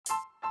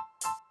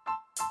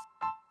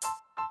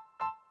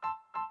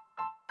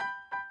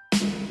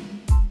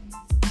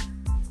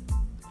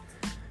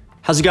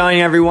How's it going,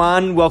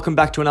 everyone? Welcome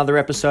back to another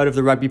episode of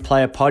the Rugby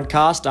Player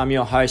Podcast. I'm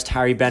your host,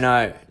 Harry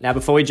Benno. Now,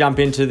 before we jump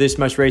into this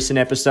most recent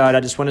episode,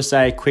 I just want to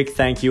say a quick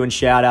thank you and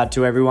shout out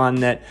to everyone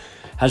that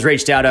has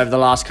reached out over the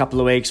last couple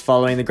of weeks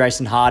following the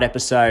Grayson Hart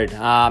episode.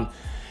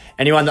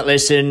 Anyone that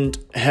listened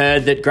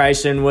heard that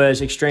Grayson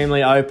was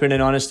extremely open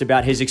and honest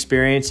about his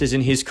experiences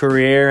in his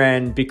career,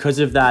 and because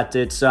of that,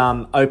 it's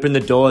opened the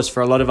doors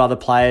for a lot of other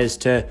players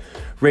to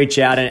reach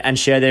out and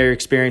share their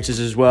experiences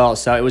as well.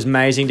 So it was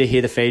amazing to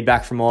hear the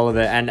feedback from all of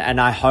it, and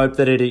I hope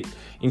that it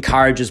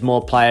encourages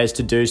more players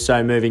to do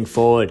so moving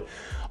forward.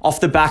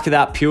 Off the back of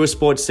that, Pure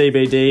Sports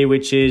CBD,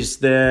 which is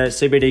the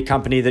CBD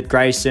company that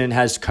Grayson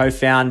has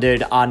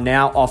co-founded, are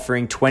now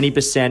offering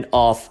 20%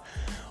 off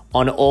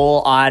on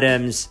all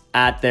items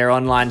at their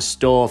online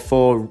store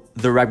for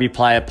the Rugby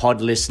Player Pod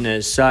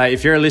listeners. So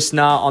if you're a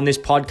listener on this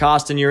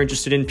podcast and you're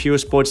interested in Pure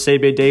Sports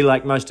CBD,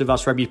 like most of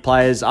us rugby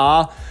players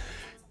are,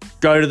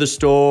 go to the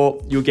store.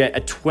 You'll get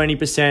a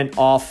 20%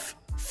 off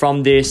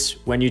from this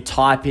when you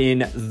type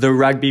in the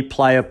Rugby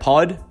Player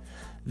Pod.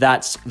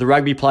 That's the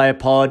Rugby Player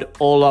Pod,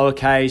 all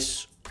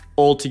lowercase,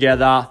 all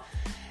together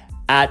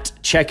at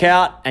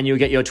checkout, and you'll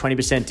get your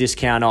 20%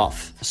 discount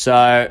off.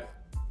 So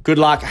good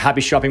luck,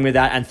 happy shopping with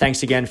that, and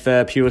thanks again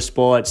for Pure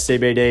Sports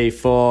CBD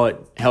for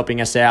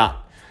helping us out.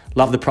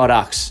 Love the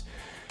products.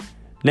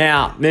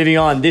 Now, moving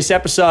on, this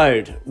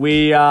episode,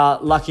 we are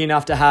lucky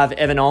enough to have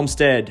Evan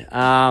Olmstead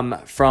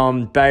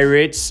from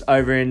Biarritz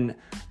over in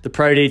the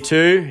Pro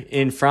D2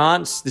 in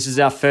France. This is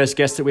our first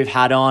guest that we've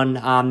had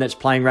on that's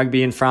playing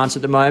rugby in France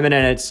at the moment,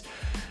 and it's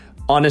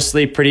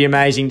honestly pretty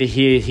amazing to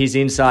hear his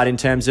insight in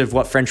terms of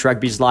what French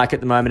rugby is like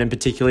at the moment, and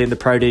particularly in the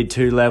Pro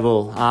D2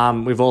 level.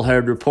 We've all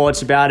heard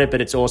reports about it,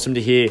 but it's awesome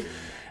to hear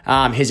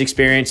his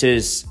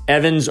experiences.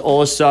 Evan's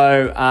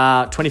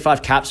also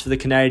 25 caps for the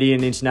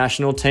Canadian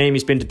international team.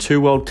 He's been to 2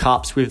 World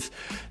Cups with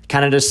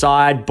Canada's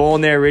side,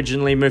 born there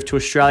originally, moved to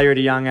Australia at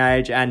a young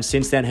age, and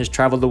since then has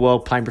travelled the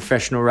world playing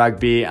professional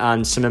rugby,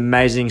 and some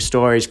amazing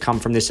stories come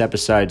from this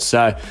episode.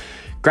 So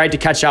great to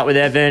catch up with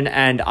Evan,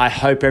 and I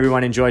hope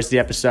everyone enjoys the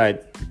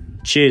episode.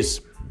 Cheers.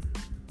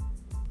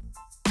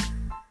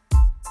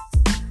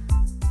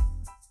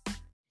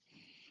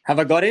 Have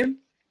I got him?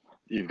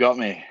 You've got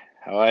me.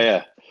 How are you?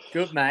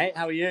 Good, mate.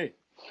 How are you?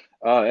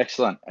 Oh,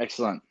 excellent.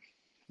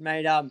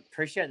 Mate,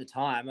 appreciate the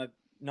time.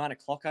 9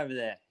 o'clock over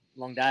there.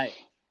 Long day.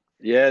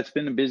 Yeah, it's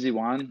been a busy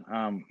one.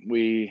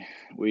 We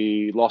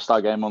lost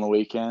our game on the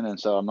weekend, and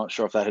so I'm not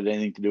sure if that had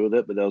anything to do with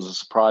it, but there was a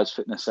surprise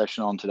fitness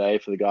session on today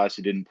for the guys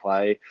who didn't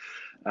play.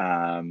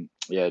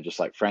 Just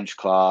like French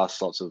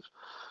class, lots of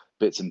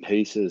bits and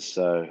pieces,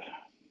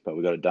 but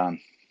we got it done.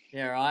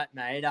 Yeah, right,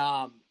 mate.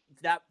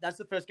 That's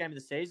the first game of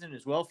the season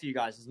as well for you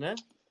guys, isn't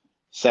it?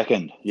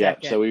 Second.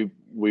 So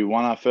we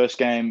won our first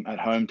game at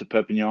home to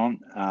Perpignan,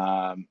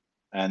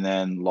 and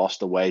then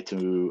lost away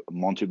to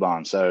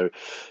Montauban. So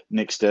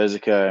Nick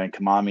Sturzica and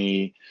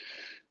Kamami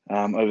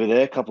over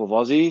there, a couple of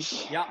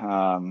Aussies.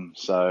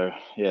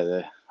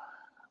 Yeah.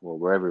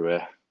 We're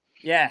everywhere.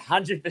 Yeah,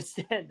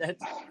 100%.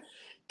 That's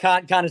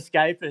can't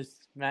escape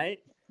us, mate.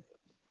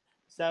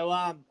 So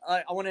I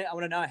want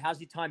to know, how's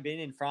your time been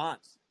in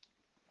France?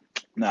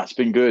 No, it's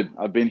been good.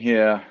 I've been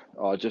here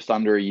just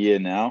under a year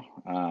now.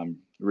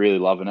 Really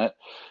loving it.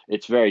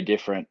 It's very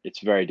different.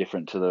 It's very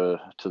different to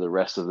the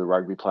rest of the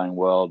rugby playing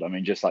world. I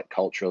mean, just like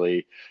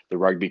culturally, the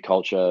rugby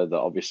culture,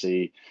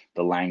 obviously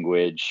the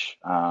language,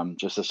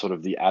 just the sort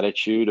of the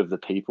attitude of the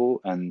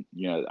people, and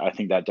I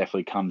think that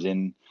definitely comes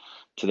in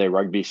to their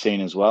rugby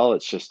scene as well.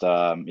 It's just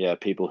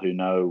people who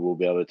know will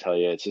be able to tell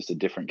you it's just a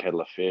different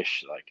kettle of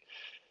fish. Like,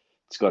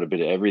 it's got a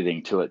bit of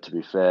everything to it, to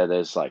be fair.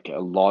 There's like a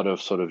lot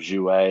of sort of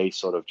jouet,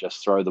 sort of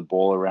just throw the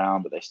ball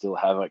around, but they still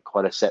have like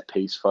quite a set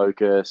piece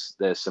focus.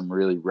 There's some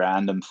really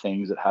random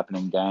things that happen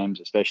in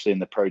games, especially in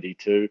the Pro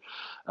D2,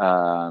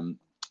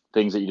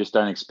 things that you just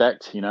don't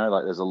expect,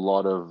 like there's a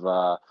lot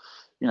of,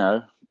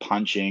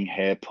 punching,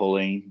 hair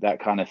pulling, that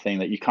kind of thing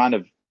that you kind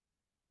of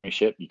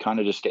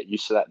just get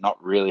used to that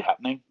not really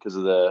happening because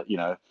of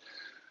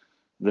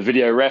the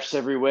video refs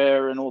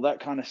everywhere and all that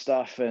kind of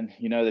stuff. And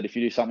that if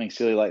you do something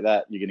silly like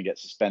that, you're going to get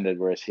suspended,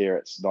 whereas here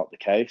it's not the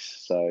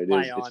case. So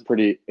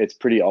it's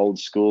pretty old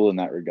school in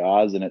that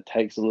regards, and it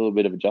takes a little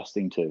bit of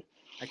adjusting to.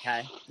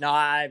 Okay.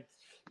 No,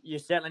 you're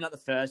certainly not the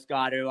first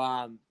guy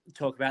to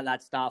talk about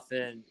that stuff,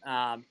 and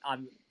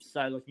I'm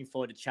so looking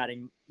forward to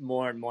chatting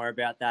more and more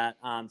about that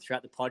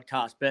throughout the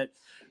podcast. But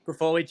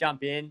before we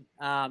jump in,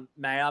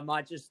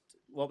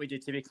 what we do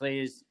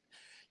typically is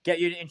get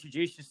you to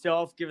introduce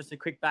yourself, give us a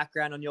quick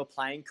background on your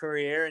playing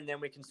career, and then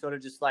we can sort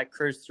of just like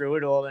cruise through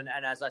it all. And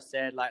as I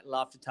said, like,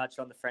 love to touch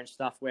on the French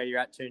stuff where you're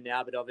at to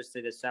now, but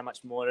obviously there's so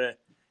much more to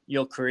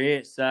your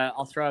career. So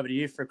I'll throw over to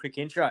you for a quick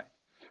intro.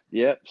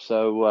 Yep.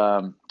 So,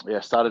 I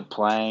started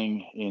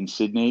playing in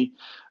Sydney,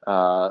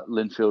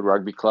 Linfield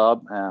Rugby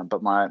Club.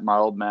 But my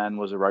old man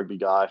was a rugby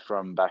guy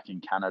from back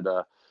in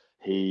Canada.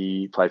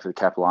 He played for the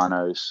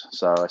Capolanos.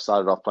 So I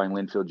started off playing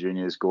Linfield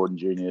Juniors, Gordon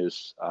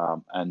Juniors,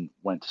 and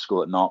went to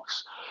school at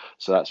Knox.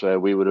 So that's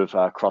where we would have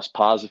crossed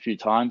paths a few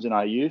times in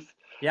our youth.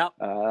 Yep.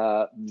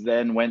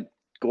 Then went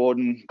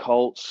Gordon,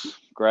 Colts,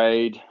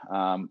 grade,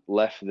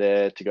 left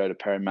there to go to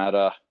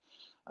Parramatta,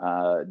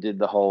 did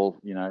the whole,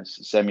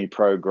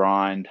 semi-pro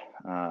grind,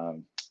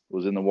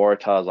 was in the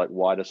Waratahs, like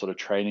wider sort of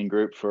training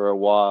group for a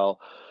while,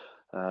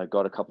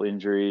 got a couple of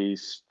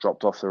injuries,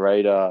 dropped off the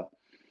radar,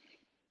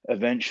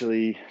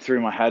 eventually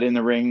threw my hat in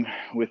the ring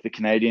with the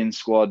Canadian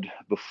squad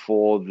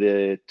before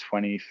the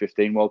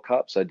 2015 World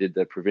Cups. I did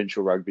the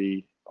provincial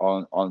rugby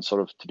on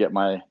sort of to get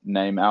my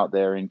name out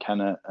there in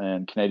Canada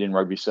and Canadian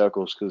rugby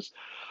circles, because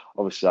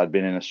obviously I'd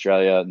been in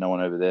Australia. No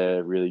one over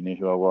there really knew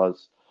who I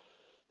was.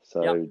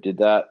 So Did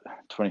that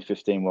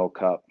 2015 World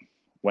Cup,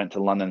 went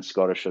to London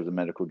Scottish as a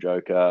medical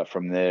joker.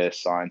 From there,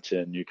 signed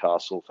to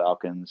Newcastle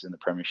Falcons in the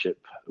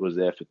Premiership. Was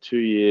there for 2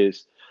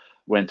 years.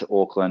 Went to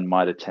Auckland,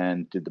 Mitre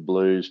 10, did the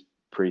Blues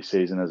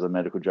preseason as a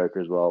medical joker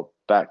as well.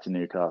 Back to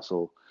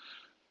Newcastle,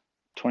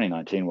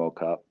 2019 World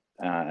Cup,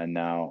 and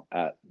now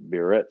at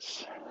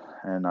Biarritz.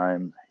 And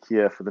I'm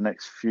here for the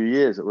next few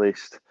years at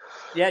least.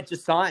 Yeah,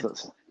 just signed.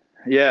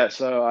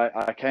 So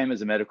I came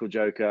as a medical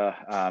joker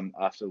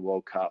after the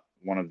World Cup.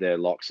 One of their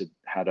locks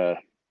had a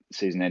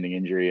season-ending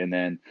injury, and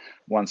then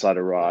once I'd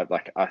arrived,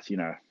 I'd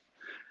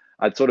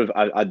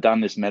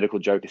done this medical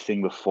joker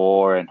thing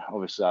before, and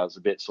obviously I was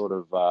a bit sort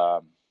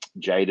of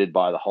jaded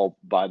by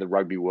the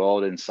rugby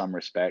world in some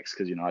respects,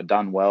 because I'd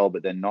done well,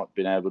 but then not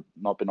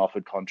been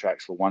offered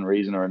contracts for one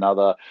reason or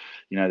another.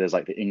 There's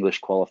like the English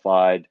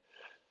qualified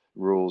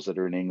rules that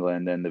are in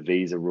England and the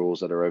visa rules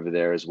that are over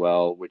there as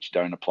well, which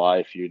don't apply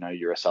if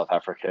you're a South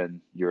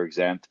African, you're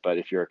exempt. But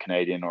if you're a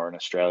Canadian or an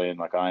Australian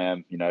like I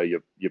am,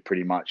 you're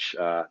pretty much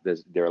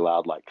they're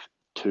allowed like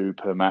 2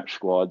 per match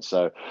squad.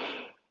 So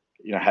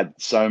had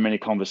so many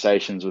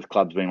conversations with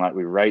clubs being like,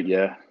 we rate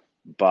you,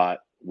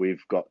 but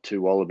we've got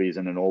 2 Wallabies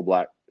and an All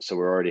Black, so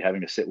we're already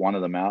having to sit one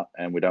of them out,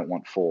 and we don't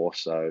want 4,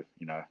 so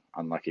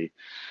unlucky.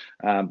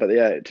 But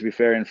yeah, to be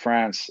fair, in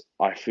France,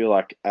 I feel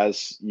like,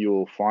 as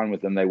you'll find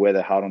with them, they wear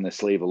their heart on their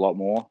sleeve a lot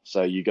more.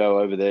 So you go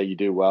over there, you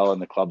do well,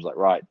 and the club's like,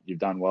 right, you've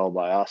done well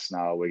by us,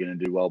 now we're going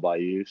to do well by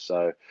you.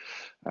 So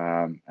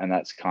and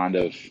that's kind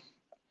of,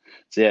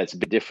 so yeah, it's a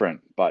bit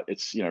different, but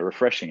it's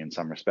refreshing in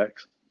some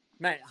respects.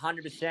 Mate,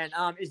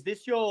 100%. Is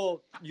this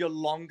your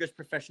longest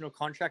professional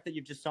contract that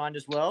you've just signed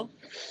as well?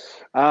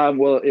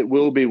 Well, it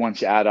will be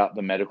once you add up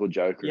the medical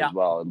joker as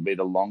well. It'll be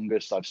the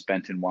longest I've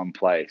spent in one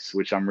place,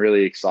 which I'm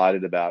really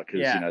excited about,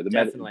 because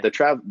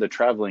the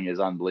traveling is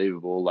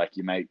unbelievable. Like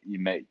you make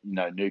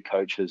new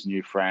coaches,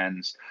 new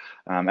friends,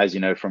 as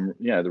from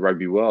the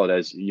rugby world.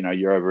 As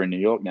you're over in New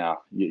York now.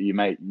 You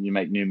make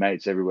new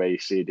mates everywhere you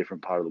see a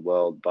different part of the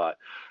world. But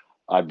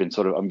I'm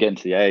getting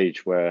to the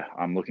age where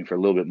I'm looking for a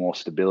little bit more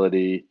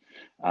stability.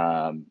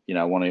 I've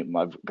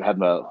had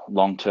my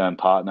long-term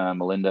partner,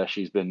 Melinda.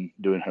 She's been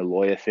doing her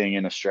lawyer thing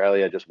in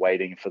Australia, just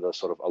waiting for the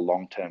sort of a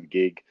long-term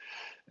gig.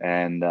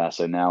 And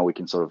so now we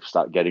can sort of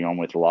start getting on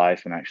with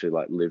life and actually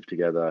like live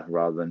together,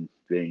 rather than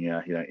being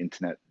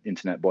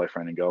internet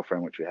boyfriend and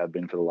girlfriend, which we have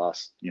been for the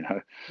last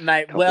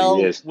mate, couple of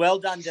years. Well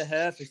done to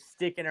her for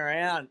sticking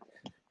around.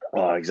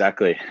 Oh,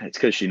 exactly. It's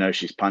because she knows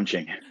she's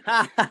punching.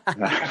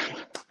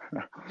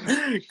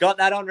 Got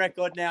that on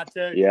record now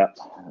too. Yeah,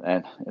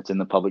 and it's in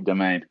the public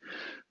domain.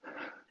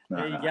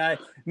 There you go,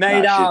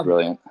 mate. She's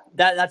brilliant.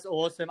 That's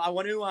awesome. I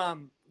want to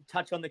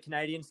touch on the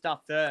Canadian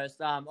stuff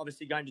first.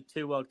 Obviously going to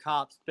 2 World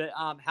Cups, but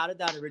how did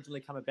that originally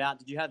come about?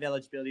 Did you have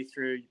eligibility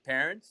through your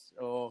parents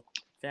or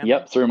family?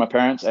 Yep, through my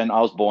parents, and I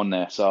was born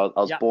there. So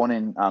I was born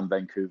in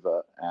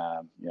Vancouver,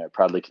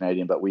 proudly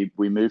Canadian, but we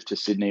moved to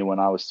Sydney when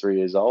I was 3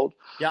 years old.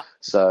 Yeah.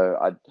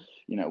 So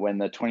when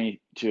the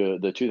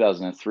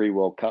 2003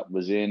 World Cup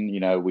was in,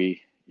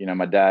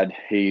 my dad,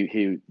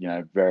 he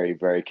very,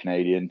 very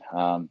Canadian.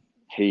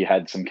 He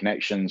had some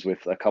connections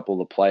with a couple of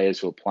the players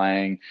who were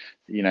playing.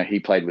 He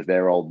played with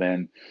their old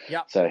men.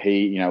 Yeah. So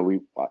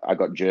I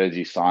got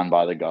jerseys signed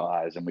by the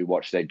guys, and we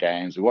watched their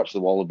games. We watched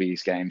the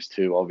Wallabies games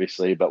too,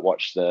 obviously, but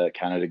watched the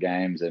Canada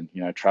games and,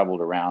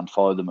 traveled around,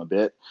 followed them a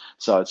bit.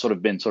 So it's sort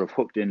of been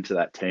hooked into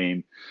that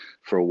team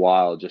for a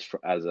while,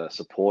 as a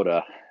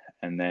supporter.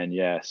 And then,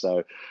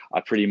 so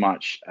I pretty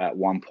much at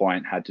one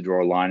point had to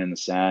draw a line in the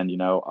sand.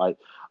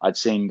 I'd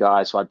seen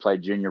guys who I'd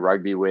played junior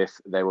rugby with,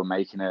 they were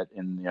making it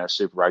in,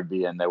 Super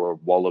Rugby, and they were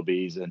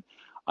Wallabies. And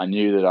I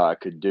knew that I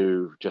could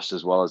do just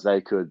as well as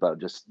they could, but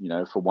just,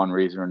 for one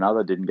reason or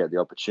another, didn't get the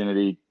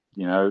opportunity,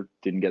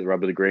 didn't get the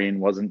rub of the green,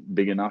 wasn't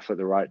big enough at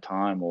the right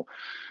time, or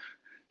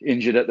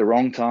injured at the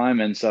wrong time.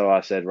 And so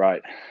I said,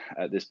 right,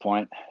 at this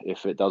point,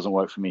 if it doesn't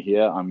work for me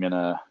here, I'm going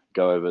to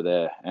go over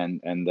there.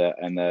 And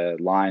the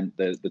line,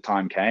 the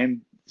time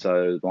came,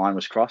 so the line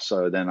was crossed.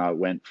 So then I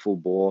went full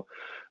bore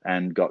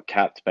and got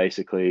capped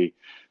basically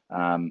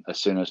as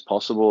soon as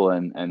possible,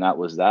 and that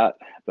was that.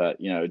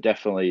 But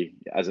definitely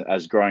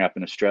as growing up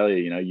in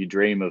Australia, you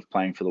dream of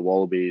playing for the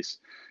Wallabies,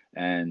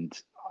 and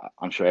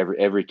I'm sure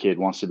every kid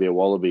wants to be a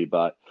Wallaby,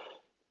 but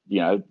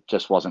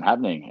just wasn't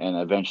happening. And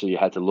eventually you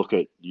had to look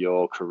at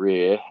your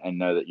career and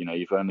know that,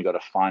 you've only got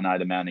a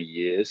finite amount of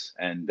years.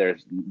 And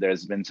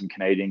there's been some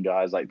Canadian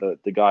guys, like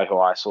the guy who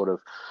I sort of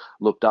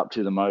looked up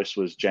to the most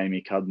was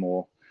Jamie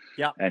Cudmore,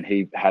 Yeah. And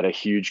he had a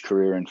huge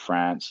career in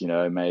France,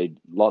 made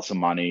lots of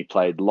money,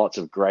 played lots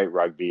of great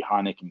rugby,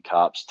 Heineken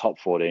Cups, top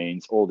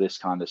 14s, all this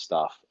kind of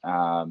stuff.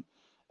 And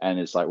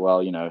it's like,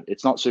 well,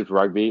 it's not Super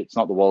Rugby. It's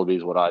not the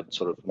Wallabies, what I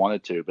sort of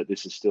wanted to, but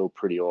this is still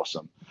pretty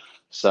awesome.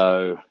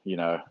 So,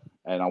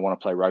 and I want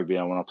to play rugby.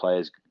 I want to play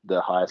as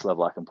the highest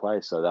level I can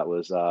play. So that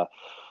was,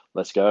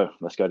 let's go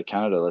to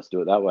Canada. Let's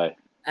do it that way.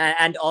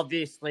 And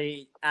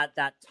obviously at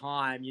that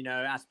time,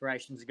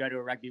 aspirations to go to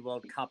a Rugby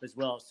World Cup as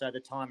well. So the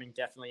timing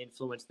definitely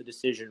influenced the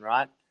decision,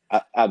 right?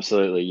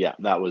 Absolutely. Yeah,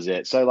 that was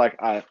it. So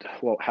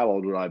how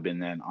old would I have been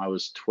then? I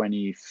was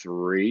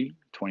 23,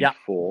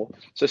 24.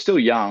 Yep. So still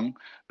young,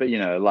 but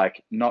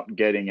not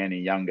getting any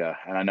younger.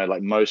 And I know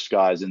most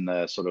guys in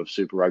the sort of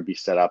Super Rugby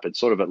setup had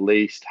sort of at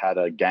least had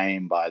a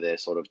game by their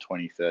sort of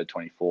 23rd,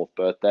 24th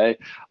birthday.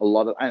 A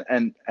lot of,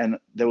 and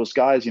there was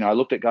guys, I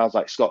looked at guys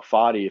like Scott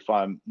Fardy, if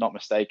I'm not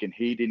mistaken,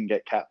 he didn't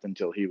get capped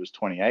until he was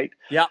 28.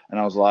 Yeah. And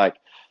I was like,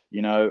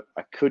 I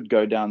could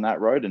go down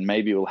that road and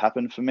maybe it will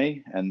happen for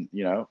me. And,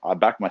 I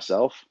back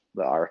myself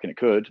that I reckon it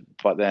could.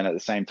 But then at the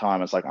same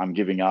time, it's like I'm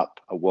giving up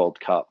a World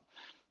Cup,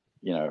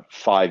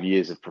 5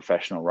 years of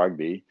professional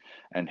rugby.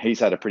 And he's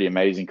had a pretty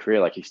amazing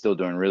career. He's still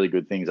doing really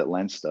good things at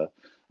Leinster.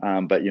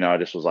 But, I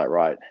just was like,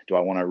 right, do I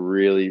want to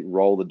really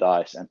roll the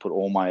dice and put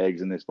all my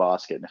eggs in this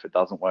basket? And if it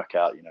doesn't work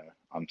out,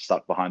 I'm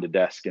stuck behind a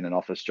desk in an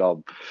office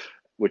job,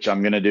 which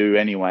I'm going to do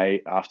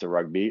anyway after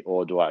rugby.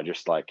 Or do I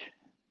just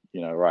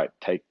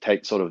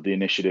take sort of the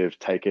initiative,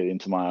 take it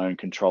into my own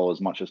control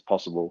as much as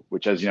possible,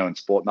 which, as you know, in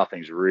sport,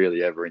 nothing's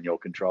really ever in your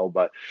control,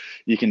 but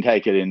you can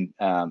take it in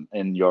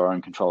your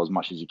own control as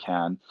much as you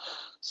can.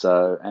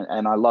 So,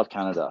 and I love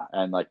Canada,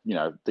 and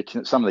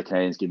some of the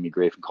Canadians give me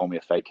grief and call me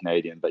a fake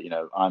Canadian, but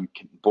I'm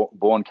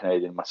born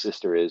Canadian. My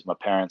sister is, my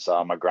parents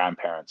are, my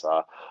grandparents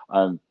are.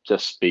 I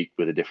just speak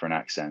with a different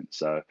accent.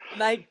 So,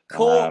 mate,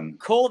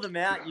 call them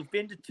out. You've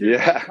been to two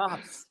World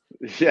Cups.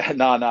 Yeah,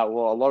 no.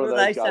 Well, a lot of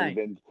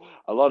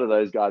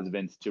those guys have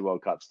been to two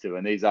World Cups too,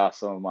 and these are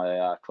some of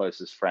my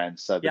closest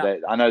friends. So,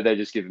 I know they're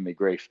just giving me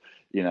grief,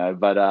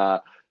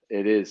 but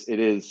it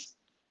is.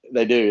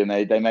 They do, and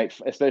they make,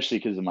 especially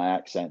because of my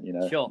accent,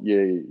 Sure.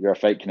 You're a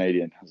fake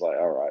Canadian. I was like,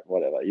 all right,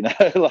 whatever,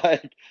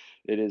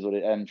 it is what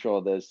it. I'm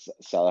sure there's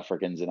South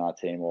Africans in our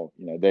team, or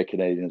they're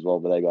Canadian as well,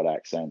 but they got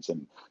accents,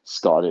 and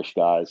Scottish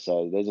guys.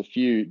 So there's a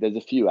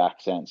few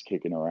accents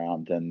kicking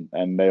around, and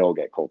they all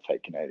get called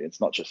fake Canadians,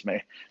 not just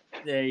me.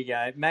 There you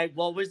go, mate.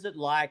 What was it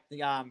like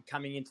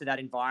coming into that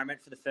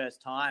environment for the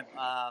first time?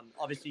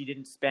 Obviously, you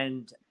didn't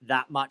spend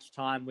that much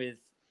time with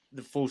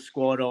the full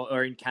squad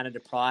or in Canada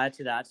prior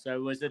to that. So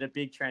was it a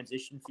big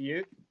transition for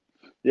you?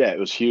 Yeah, it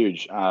was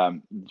huge. I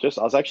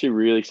was actually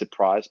really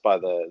surprised by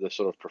the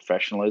sort of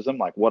professionalism,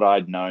 what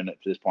I'd known at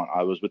this point.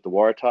 I was with the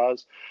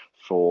Waratahs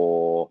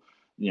for,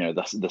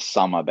 the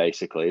summer,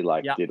 basically,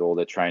 did all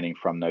the training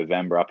from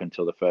November up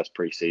until the first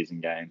preseason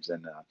games,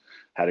 and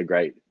had a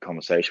great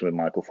conversation with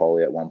Michael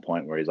Foley at one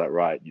point where he's like,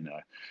 right,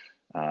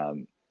 I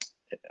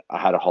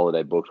had a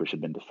holiday booked, which had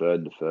been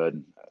deferred.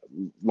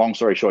 Long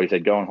story short, he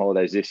said, go on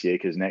holidays this year,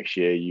 because next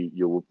year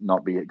you'll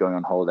not be going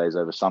on holidays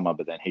over summer.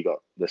 But then he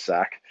got the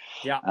sack.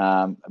 Yeah.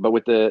 But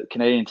with the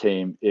Canadian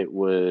team, it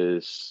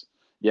was,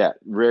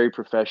 very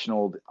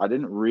professional. I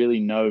didn't really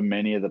know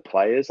many of the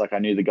players. I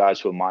knew the guys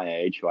who were my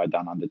age, who I'd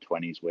done under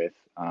 20s with,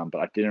 but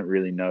I didn't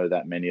really know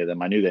that many of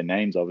them. I knew their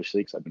names,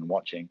 obviously, because I've been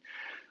watching.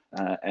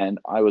 And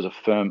I was a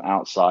firm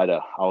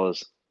outsider. I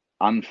was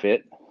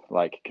unfit,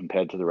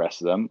 compared to the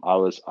rest of them.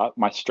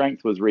 My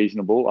strength was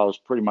reasonable. I was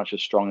pretty much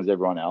as strong as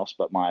everyone else,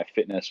 but my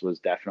fitness was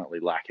definitely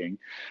lacking.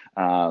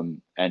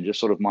 And just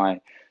sort of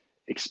my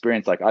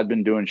experience, I'd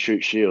been doing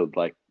shoot shield,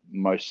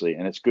 mostly,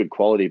 and it's good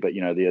quality, but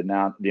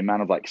the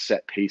amount of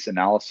set piece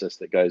analysis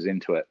that goes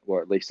into it,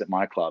 or at least at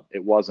my club,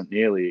 it wasn't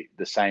nearly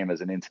the same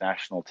as an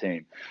international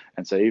team.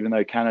 And so even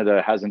though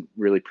Canada hasn't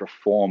really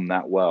performed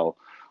that well,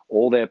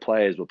 all their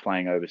players were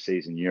playing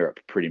overseas in Europe,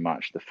 pretty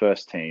much. The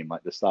first team,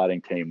 the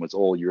starting team, was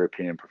all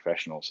European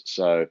professionals.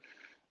 So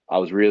I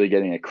was really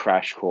getting a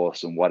crash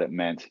course on what it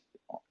meant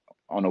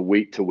on a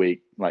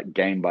week-to-week,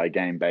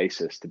 game-by-game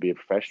basis to be a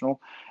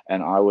professional.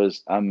 And I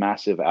was a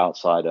massive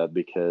outsider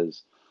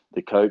because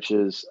the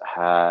coaches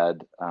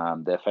had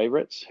their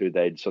favorites who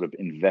they'd sort of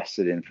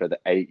invested in for the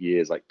 8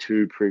 years,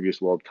 2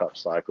 previous World Cup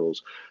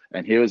cycles.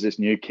 And here was this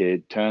new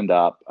kid, turned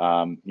up,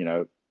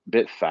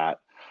 bit fat,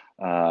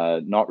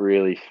 not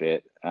really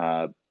fit,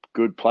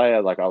 good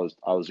player. I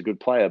was a good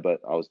player, but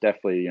I was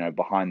definitely,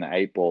 behind the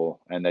 8 ball.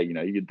 And they,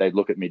 they'd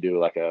look at me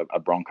do a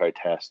Bronco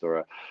test,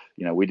 or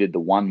we did the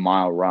 1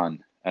 mile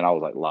run, and I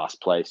was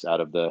last place out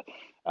of the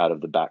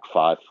back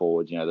 5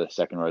 forwards, the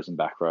second rows and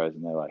back rows.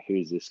 And they're like,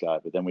 who's this guy?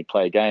 But then we'd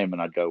play a game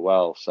and I'd go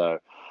well. So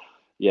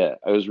yeah,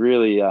 it was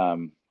really,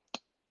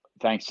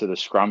 thanks to the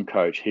scrum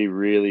coach. He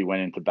really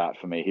went into bat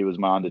for me. He was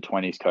my under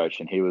 20s coach,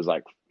 and he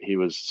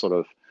was sort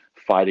of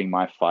fighting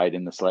my fight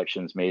in the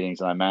selections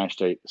meetings, and I managed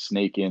to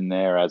sneak in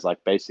there as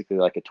basically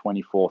a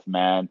 24th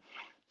man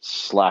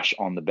 /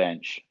 on the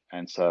bench.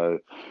 And so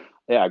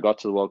I got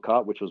to the World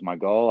Cup, which was my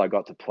goal. I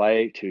got to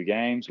play 2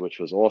 games, which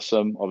was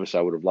awesome. Obviously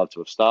I would have loved to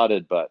have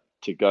started, but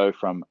to go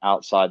from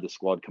outside the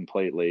squad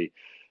completely,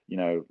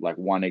 like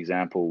one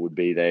example would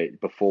be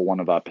before one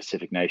of our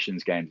Pacific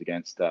Nations games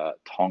against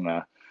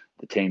Tonga,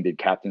 the team did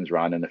captain's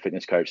run, and the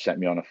fitness coach sent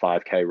me on a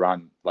 5K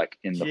run, like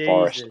in the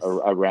forest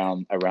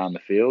around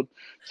the field.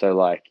 So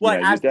like, you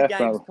as the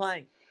definitely game's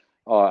playing.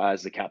 Oh,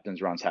 as the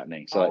captain's run's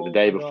happening. So like the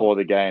day before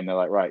the game, they're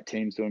like, right,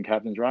 team's doing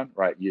captain's run,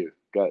 right, you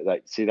go,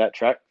 like, see that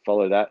track,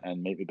 follow that,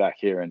 and meet me back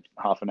here in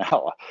half an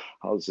hour.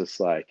 I was just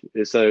like,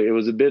 so it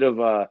was a bit of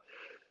a,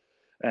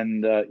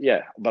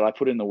 but I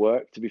put in the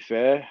work, to be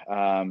fair,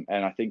 and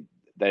I think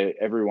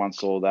everyone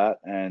saw that,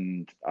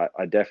 and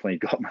I definitely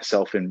got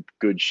myself in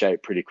good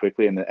shape pretty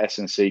quickly. And the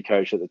S&C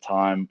coach at the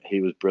time,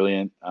 he was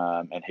brilliant,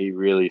 and he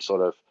really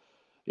sort of,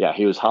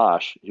 he was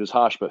harsh. He was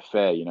harsh but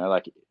fair,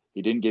 like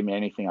he didn't give me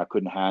anything I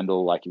couldn't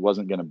handle. Like he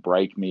wasn't going to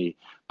break me,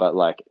 but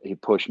like he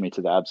pushed me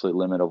to the absolute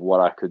limit of what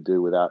I could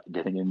do without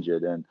getting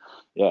injured. And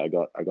I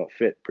got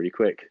fit pretty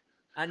quick.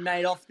 And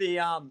mate, off the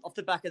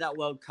back of that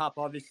World Cup,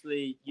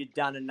 obviously you'd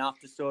done enough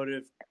to sort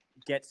of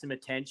get some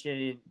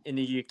attention in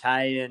the UK.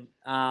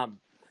 And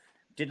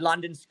did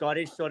London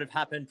Scottish sort of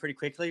happen pretty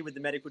quickly with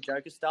the medical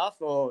joker stuff,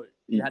 or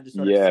you had to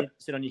sort of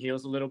sit on your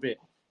heels a little bit?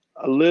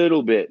 A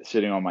little bit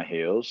sitting on my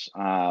heels.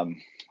 A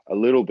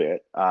little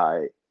bit.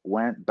 I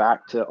went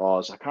back to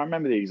Oz. I can't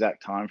remember the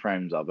exact time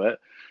frames of it,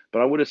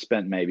 but I would have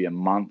spent maybe a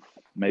month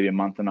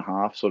and a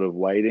half sort of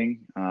waiting.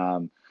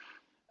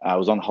 I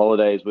was on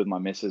holidays with my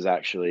missus,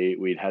 actually.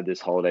 We'd had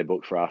this holiday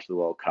booked for after the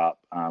World Cup.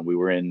 We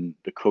were in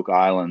the Cook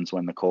Islands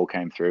when the call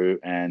came through,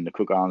 and the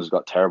Cook Islands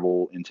got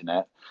terrible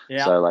internet.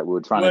 Yeah. So like we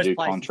were trying to do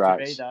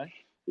contracts. To be,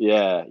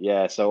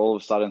 yeah. So all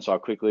of a sudden, I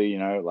quickly,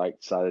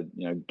 started,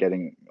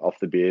 getting off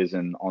the beers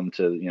and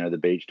onto, the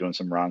beach, doing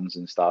some runs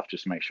and stuff,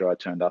 just to make sure I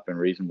turned up in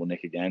reasonable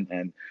nick again.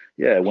 And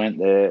went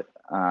there,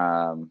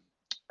 and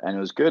it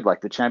was good.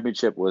 Like the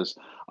championship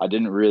I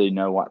didn't really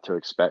know what to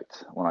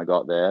expect when I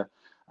got there.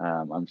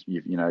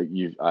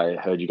 I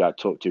heard you guys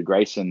talk to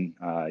Grayson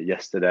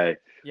yesterday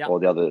or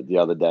the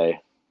other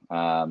day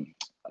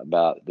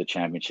about the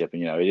championship,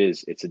 and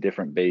it's a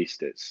different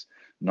beast. It's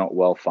not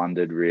well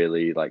funded,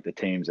 really. Like the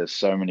teams, there's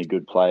so many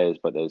good players,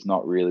 but there's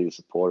not really the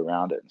support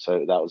around it. And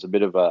so that was a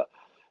bit of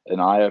an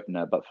eye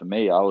opener. But for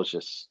me, I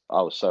was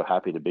so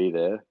happy to be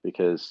there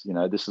because,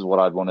 this is what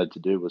I'd wanted to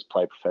do, was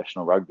play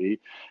professional rugby.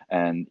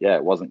 And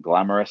it wasn't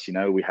glamorous.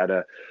 We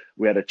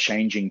had a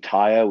changing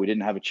tire. We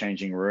didn't have a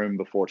changing room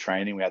before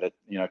training. We had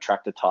a,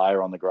 tractor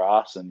tire on the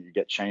grass, and you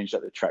get changed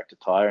at the tractor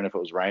tire. And if it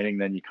was raining,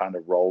 then you kind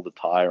of roll the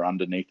tire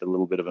underneath a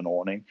little bit of an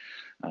awning.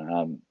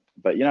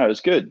 But, it was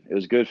good. It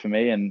was good for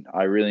me, and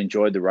I really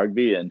enjoyed the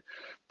rugby. And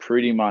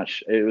pretty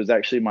much it was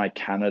actually my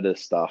Canada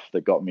stuff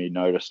that got me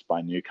noticed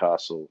by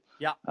Newcastle.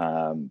 Yeah.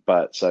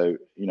 But so,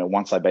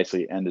 once I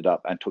basically ended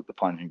up and took the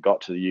plunge and got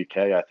to the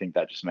UK, I think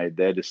that just made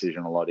their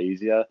decision a lot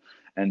easier.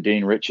 And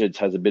Dean Richards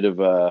has a bit of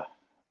a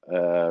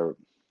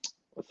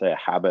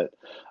habit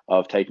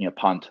of taking a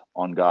punt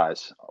on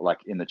guys like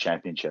in the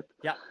championship.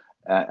 Yeah.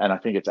 And I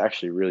think it's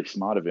actually really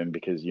smart of him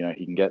because,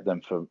 he can get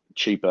them for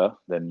cheaper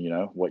than,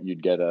 what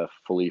you'd get a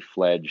fully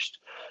fledged,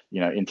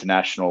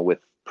 international with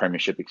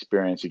Premiership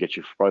experience. You get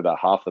you for probably about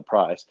half the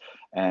price.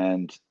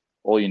 And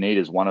all you need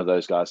is one of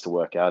those guys to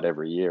work out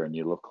every year, and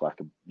you look like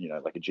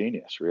a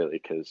genius, really,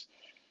 because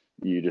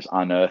you just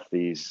unearth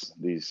these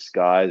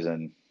guys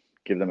and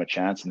give them a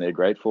chance, and they're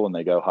grateful and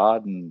they go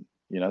hard, and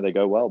they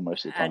go well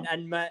most of the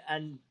time.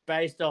 And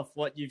based off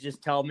what you've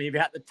just told me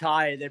about the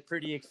tire, they're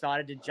pretty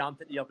excited to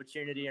jump at the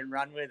opportunity and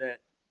run with it,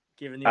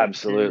 given the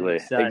absolutely,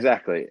 so.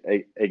 Exactly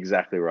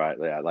right.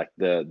 Yeah, like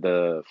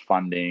the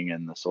funding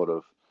and the sort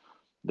of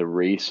the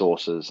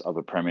resources of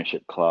a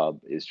Premiership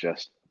club is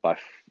just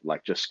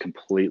just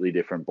completely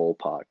different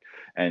ballpark,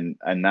 and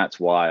that's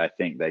why I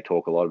think they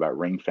talk a lot about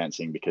ring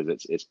fencing, because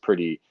it's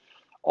pretty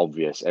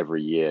obvious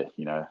every year.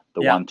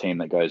 One team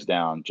that goes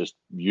down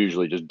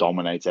usually just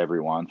dominates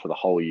everyone for the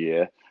whole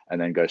year and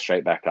then goes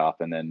straight back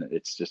up, and then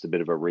it's just a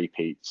bit of a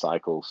repeat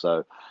cycle.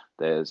 So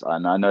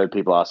and I know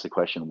people ask the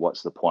question,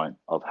 what's the point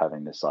of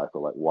having this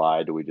cycle? Like,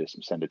 why do we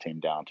just send a team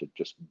down to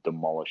just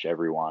demolish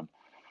everyone?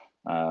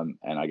 And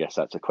I guess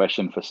that's a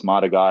question for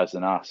smarter guys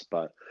than us,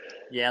 but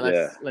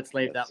let's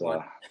leave that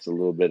one. It's a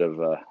little bit of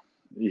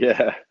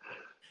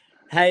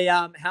Hey,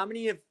 how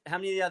many of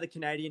the other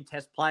Canadian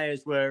Test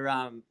players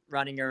were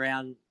running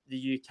around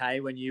the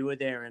UK when you were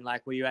there, and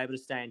like, were you able to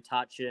stay in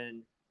touch,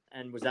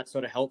 and was that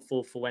sort of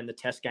helpful for when the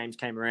Test games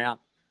came around?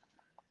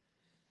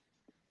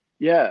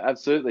 Yeah,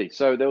 absolutely.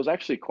 So there was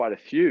actually quite a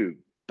few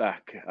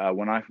back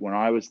when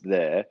I was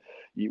there.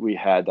 We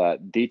had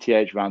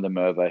DTH van der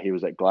Merwe. He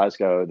was at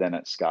Glasgow, then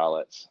at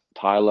Scarlets.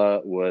 Tyler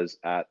was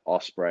at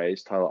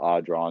Ospreys, Tyler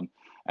Arond,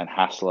 and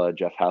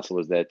Jeff Hassler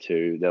was there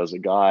too. There was a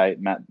guy,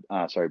 Brett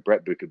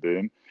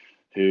Bukaboom,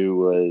 who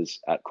was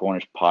at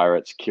Cornish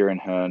Pirates. Kieran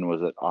Hearn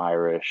was at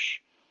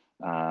Irish.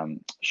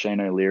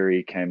 Shane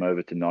O'Leary came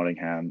over to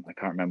Nottingham. I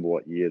can't remember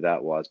what year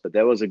that was, but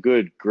there was a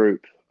good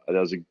group.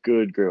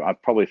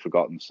 I've probably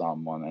forgotten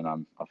someone, and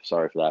I'm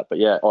sorry for that. But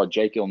yeah,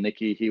 Jake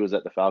Ilnicki, he was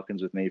at the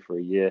Falcons with me for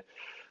a year.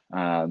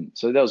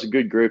 So that was a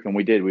good group, and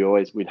we'd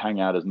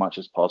hang out as much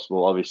as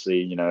possible. Obviously,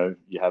 you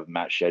have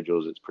match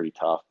schedules; it's pretty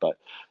tough. But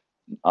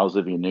I was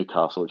living in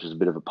Newcastle, which is a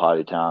bit of a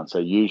party town. So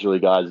usually,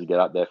 guys would get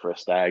up there for a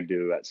stag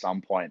do at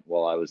some point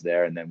while I was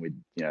there, and then we'd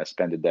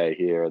spend a day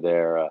here or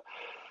there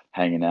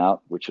hanging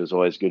out, which was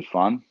always good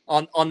fun.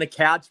 On the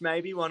couch,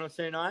 maybe 1 or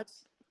 2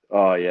 nights.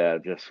 Oh yeah,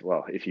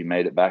 if you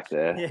made it back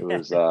there, Yeah. it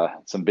was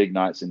some big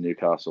nights in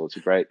Newcastle. It's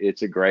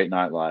a great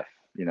nightlife.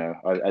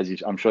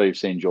 I'm sure you've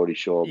seen Geordie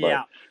Shore,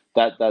 Yeah.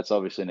 but that's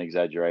obviously an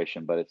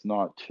exaggeration, but it's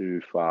not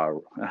too far.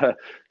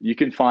 You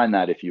can find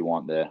that if you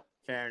want there.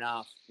 Fair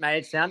enough. Mate,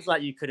 it sounds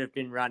like you could have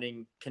been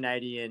running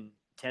Canadian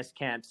test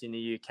camps in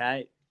the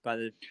UK by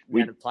the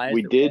amount of players.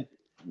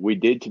 We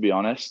did, to be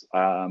honest.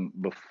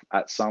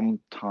 At some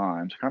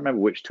times, I can't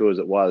remember which tours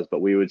it was,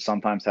 but we would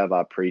sometimes have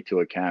our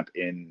pre-tour camp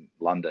in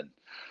London.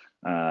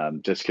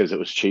 Just because it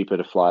was cheaper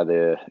to fly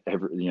the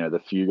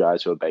few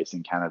guys who are based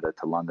in Canada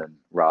to London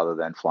rather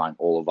than flying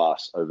all of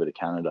us over to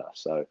Canada.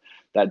 So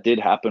that did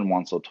happen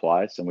once or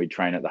twice, and we'd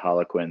train at the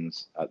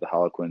Harlequins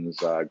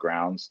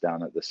grounds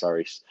down at the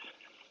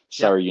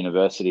Surrey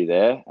University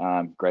there.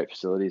 Great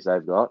facilities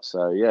they've got.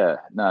 So yeah,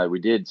 no, we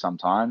did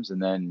sometimes,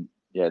 and then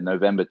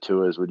November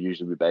tours would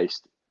usually be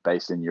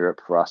based in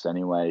Europe for us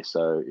anyway,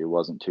 so it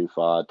wasn't too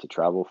far to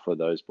travel for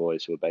those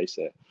boys who were based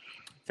there.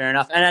 Fair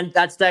enough. And at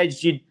that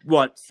stage, you'd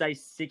say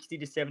 60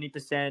 to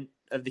 70%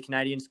 of the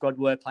Canadian squad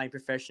were playing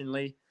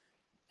professionally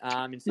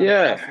in some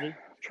capacity?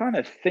 Trying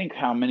to think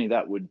how many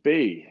that would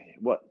be.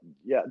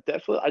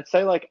 Definitely. I'd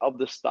say like of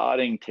the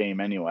starting team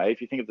anyway, if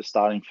you think of the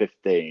starting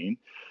 15,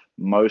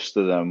 most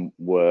of them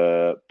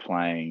were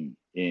playing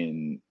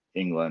in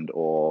England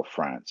or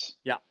France.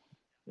 Yeah.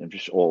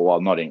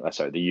 Not England,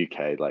 sorry, the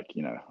UK,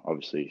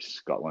 obviously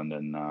Scotland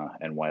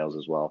and Wales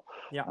as well.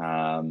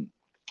 Yeah.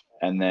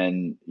 And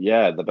then,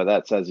 but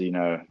that's, as you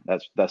know,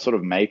 that sort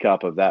of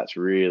makeup of that's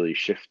really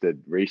shifted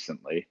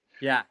recently.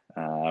 Yeah.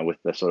 With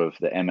the sort of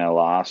the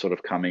MLR sort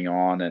of coming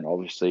on, and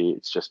obviously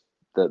it's just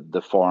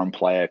the foreign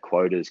player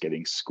quotas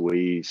getting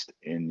squeezed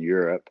in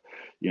Europe.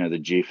 The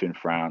GIF in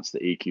France, the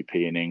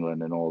EQP in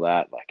England, and all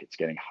that. Like it's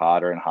getting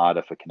harder and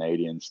harder for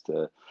Canadians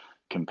to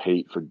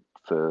compete for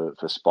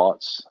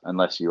spots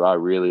unless you are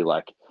really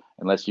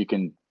unless you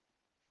can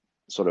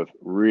sort of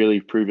really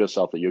prove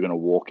yourself that you're going to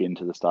walk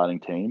into the starting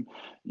team,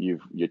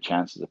 your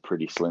chances are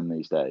pretty slim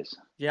these days.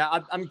 Yeah,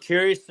 I'm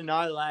curious to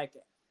know,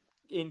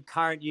 in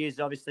current years,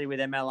 obviously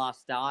with MLR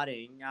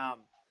starting,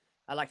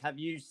 have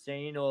you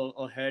seen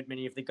or heard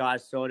many of the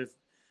guys sort of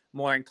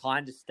more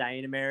inclined to stay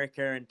in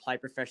America and play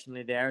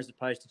professionally there as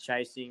opposed to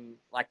chasing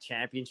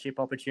championship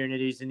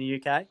opportunities in the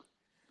UK?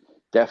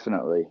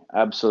 Definitely,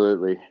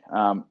 absolutely.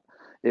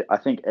 I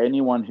think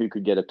anyone who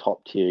could get a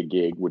top tier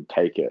gig would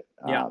take it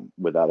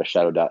without a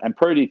shadow of doubt. And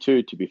Pro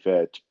D2, to be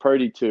fair, Pro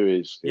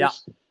D2 is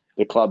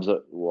the clubs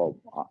that,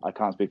 I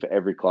can't speak for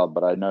every club,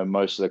 but I know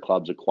most of the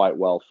clubs are quite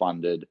well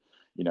funded.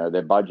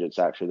 Their budgets,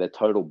 actually, their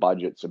total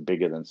budgets are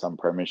bigger than some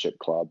Premiership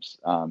clubs,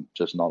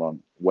 just not on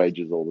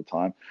wages all the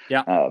time.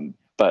 Yeah.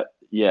 But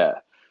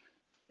there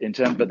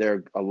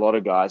are a lot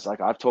of guys,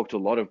 I've talked to a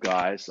lot of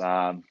guys,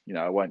 I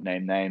won't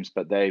name names,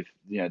 but they've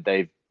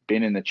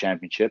been in the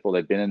championship or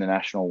they've been in the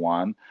national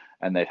one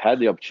and they've had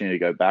the opportunity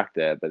to go back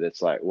there, but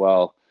it's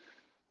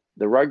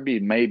the rugby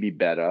may be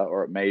better,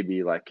 or it may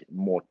be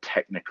more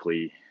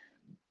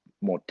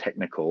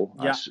technical,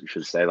 I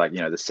should say,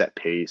 the set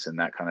piece and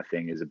that kind of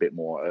thing is a bit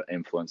more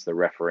influence. The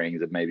refereeing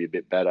is maybe a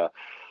bit better,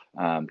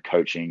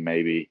 coaching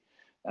maybe,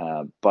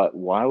 but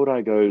why would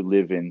I go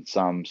live in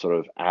some sort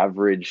of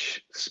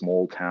average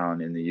small town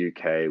in the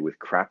UK with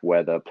crap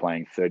weather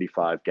playing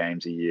 35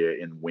 games a year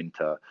in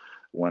winter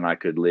when I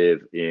could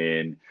live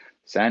in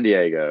San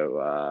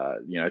Diego,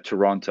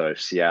 Toronto,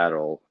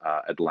 Seattle,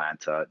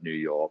 Atlanta, New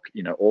York,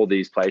 all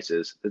these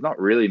places? There's not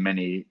really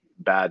many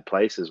bad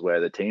places where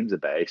the teams are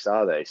based,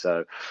 are they?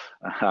 So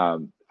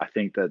I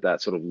think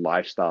that sort of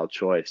lifestyle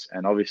choice,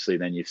 and obviously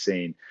then you've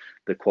seen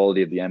the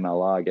quality of the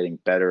MLR getting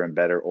better and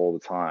better all the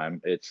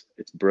time. It's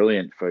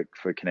brilliant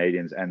for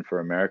Canadians and for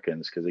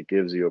Americans because it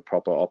gives you a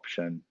proper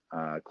option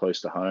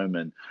close to home,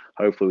 and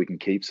hopefully we can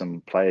keep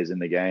some players in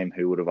the game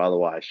who would have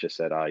otherwise just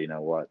said, you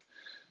know what,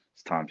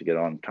 it's time to get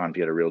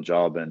a real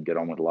job and get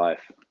on with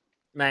life.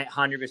 Mate,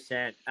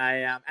 100%.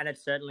 And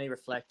it's certainly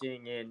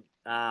reflecting in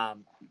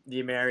the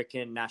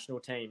American national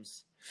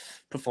team's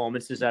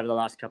performances over the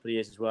last couple of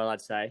years as well,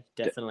 I'd say.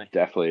 Definitely.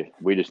 Definitely.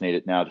 We just need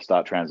it now to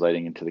start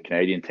translating into the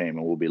Canadian team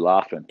and we'll be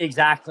laughing.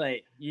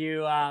 Exactly. The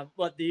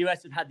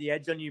US have had the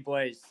edge on you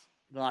boys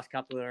the last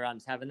couple of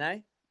runs, haven't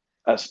they?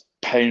 As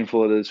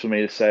painful it is for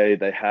me to say,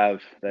 they have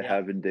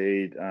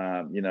indeed.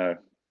 I'd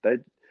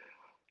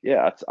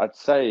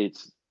say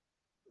it's,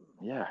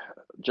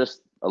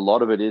 just a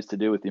lot of it is to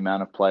do with the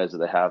amount of players that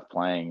they have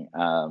playing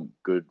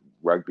good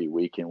rugby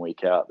week in,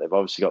 week out. They've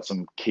obviously got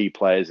some key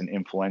players in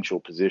influential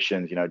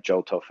positions.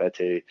 Joel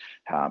Tofeti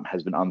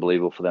has been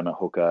unbelievable for them at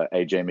hooker.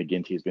 AJ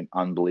McGinty has been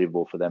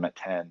unbelievable for them at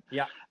 10.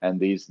 Yeah.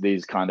 And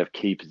these kind of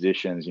key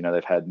positions,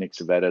 they've had Nick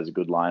Savetta as a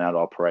good line-out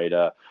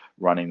operator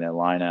running their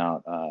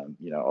line-out.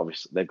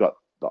 Obviously they've got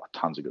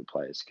tons of good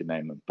players, could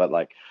name them, but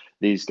like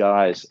these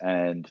guys.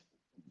 And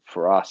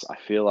for us, I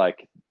feel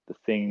like the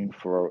thing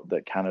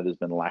that Canada's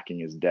been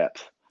lacking is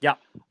depth. Yeah.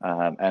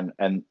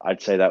 And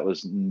I'd say that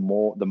was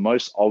the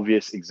most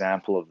obvious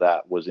example of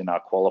that was in our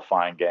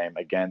qualifying game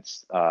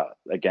against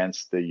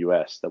the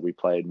US that we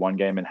played one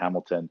game in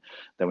Hamilton,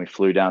 then we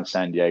flew down to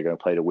San Diego and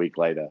played a week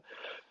later.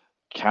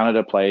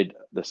 Canada played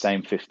the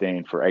same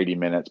 15 for 80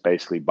 minutes,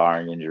 basically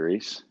barring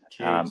injuries.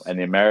 And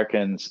the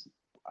Americans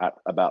at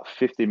about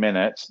 50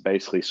 minutes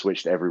basically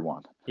switched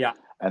everyone. Yeah.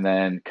 And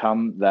then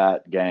come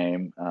that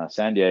game,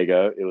 San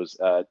Diego, it was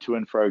a to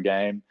and fro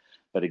game.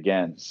 But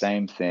again,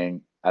 same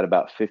thing. At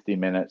about 50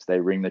 minutes, they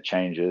ring the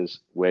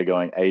changes. We're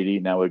going 80.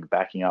 Now we're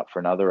backing up for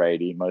another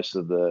 80, most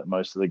of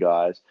the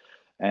guys.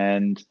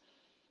 And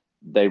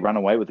they run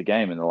away with the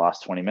game in the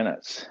last 20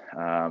 minutes.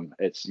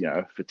 It's,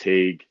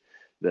 fatigue,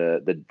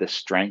 the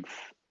strength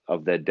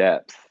of their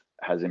depth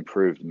has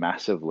improved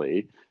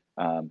massively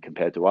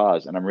compared to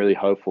ours. And I'm really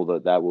hopeful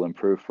that will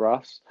improve for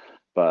us.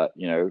 But,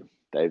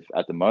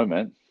 at the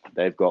moment,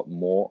 they've got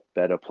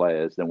better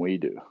players than we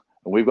do.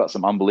 And we've got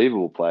some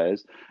unbelievable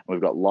players, and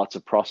we've got lots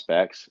of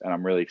prospects, and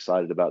I'm really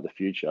excited about the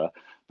future.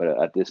 But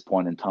at this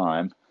point in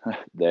time,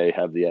 they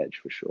have the edge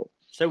for sure.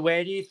 So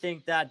where do you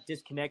think that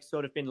disconnect's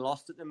sort of been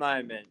lost at the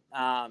moment?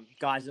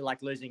 Guys are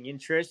like losing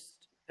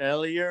interest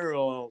earlier,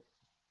 or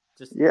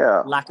just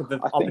lack of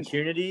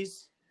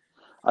opportunities?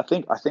 I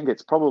think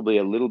it's probably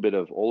a little bit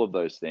of all of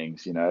those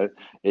things.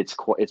 It's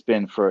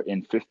been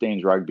in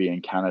 15s rugby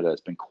in Canada,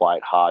 it's been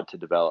quite hard to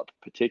develop,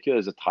 particularly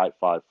as a type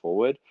 5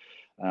 forward.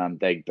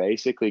 They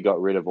basically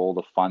got rid of all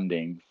the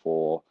funding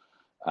for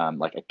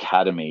like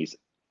academies.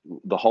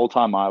 The whole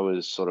time I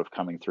was sort of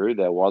coming through,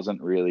 there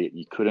wasn't really,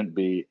 you couldn't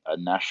be a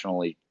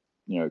nationally,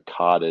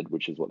 carded,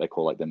 which is what they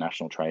call like the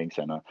National Training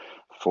Center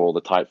for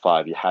the type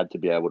 5. You had to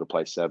be able to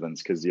play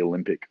sevens because the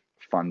Olympic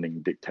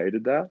funding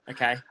dictated that.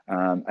 Okay.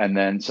 And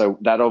then, so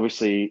that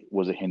obviously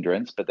was a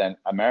hindrance, but then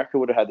America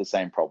would have had the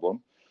same problem.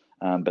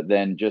 But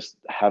then just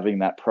having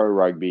that pro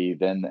rugby,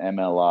 then the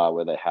MLR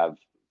where they have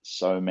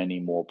so many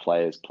more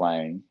players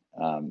playing,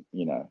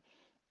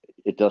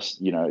 it does,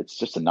 it's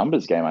just a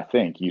numbers game. I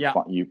think you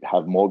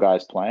have more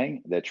guys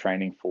playing, they're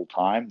training full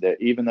time.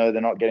 Even though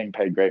they're not getting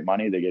paid great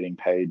money, they're getting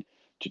paid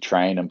to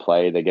train and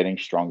play. They're getting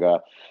stronger.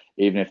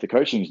 Even if the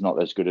coaching is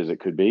not as good as it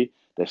could be,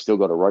 they've still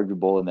got a rugby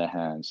ball in their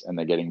hands and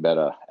they're getting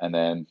better. And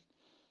then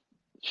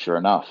sure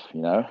enough,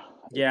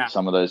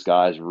 some of those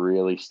guys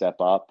really step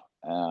up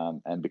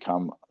and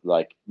become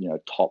like,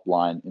 top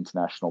line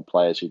international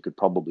players who could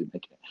probably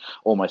make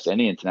almost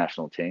any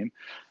international team.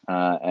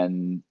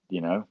 And,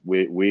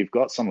 we've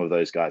got some of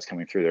those guys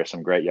coming through. There are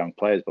some great young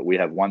players, but we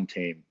have one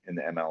team in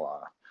the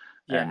MLR.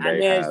 Yeah,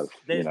 and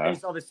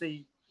there's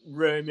obviously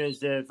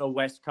rumours of a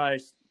West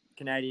Coast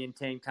Canadian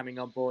team coming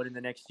on board in the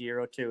next year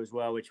or two as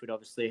well, which would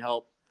obviously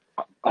help.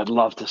 I'd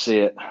love to see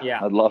it.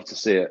 Yeah. I'd love to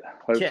see it.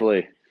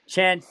 Hopefully.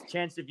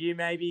 Chance of you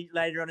maybe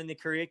later on in the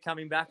career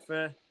coming back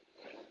for...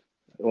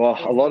 Well,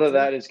 a lot of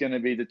that is going to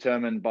be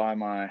determined by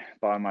my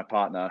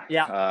partner.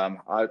 Yeah.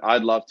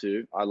 I'd love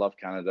to. I love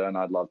Canada and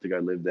I'd love to go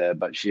live there.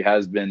 But she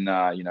has been,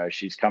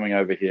 she's coming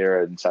over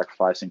here and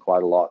sacrificing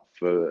quite a lot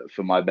for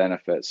my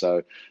benefit.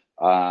 So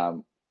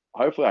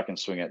hopefully I can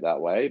swing it that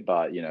way.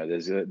 But,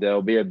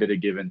 there'll be a bit of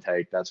give and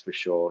take. That's for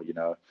sure.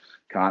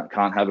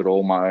 Can't have it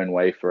all my own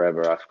way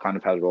forever. I've kind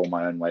of had it all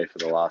my own way for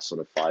the last sort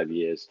of 5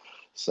 years.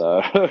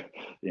 So,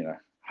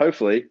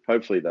 Hopefully,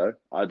 though,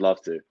 I'd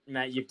love to.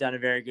 Mate, you've done a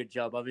very good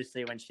job.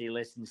 Obviously, when she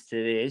listens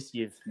to this,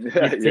 you've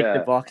ticked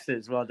the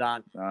boxes. Well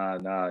done.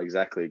 No,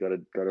 exactly. Got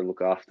to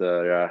look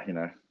after.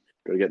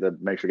 Got to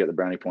make sure we get the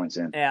brownie points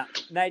in. Yeah,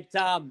 mate.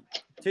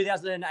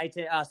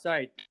 2018.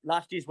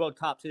 Last year's World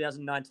Cup,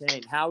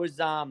 2019. How was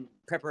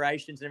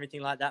preparations and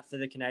everything like that for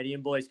the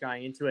Canadian boys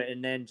going into it,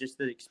 and then just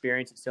the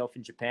experience itself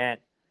in Japan?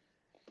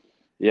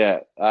 Yeah,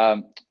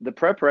 the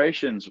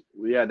preparations.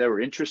 Yeah, they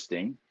were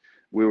interesting.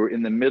 We were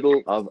in the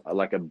middle of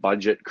like a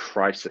budget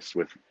crisis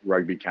with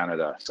Rugby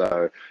Canada.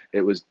 So it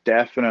was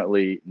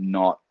definitely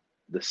not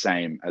the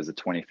same as the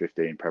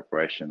 2015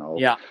 preparation.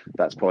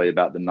 That's probably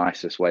about the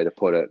nicest way to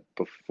put it.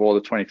 Before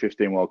the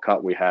 2015 World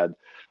Cup, we had,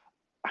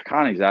 I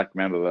can't exactly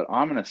remember, but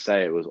I'm going to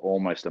say it was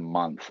almost a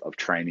month of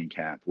training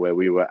camp where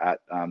we were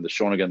at the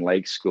Shawnigan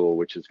Lake School,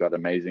 which has got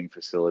amazing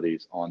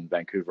facilities on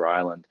Vancouver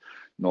Island,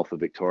 north of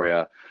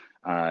Victoria.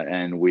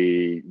 And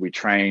we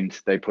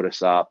trained, they put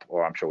us up,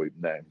 or I'm sure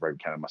Rugby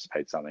Canada must have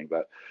paid something,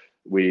 but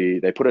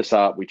they put us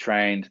up, we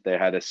trained, they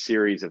had a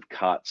series of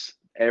cuts.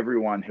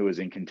 Everyone who was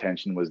in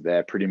contention was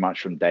there pretty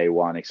much from day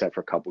one, except for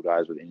a couple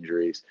guys with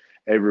injuries.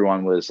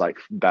 Everyone was like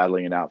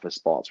battling it out for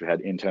spots. We had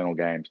internal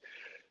games.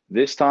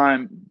 This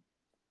time,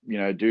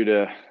 due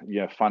to,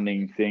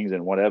 funding things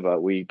and whatever,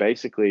 we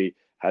basically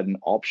had an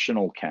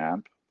optional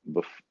camp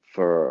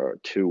for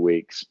 2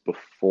 weeks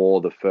before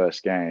the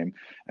first game,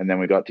 and then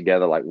we got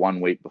together like 1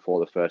 week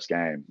before the first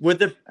game.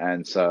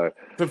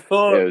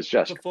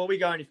 Before we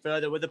go any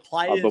further, were the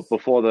players the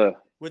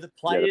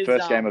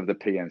first game of the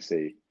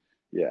PNC?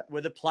 Yeah.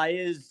 Were the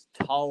players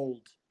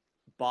told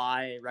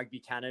by Rugby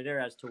Canada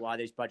as to why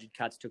these budget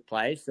cuts took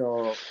place,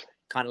 or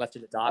kind of left it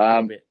in the dark a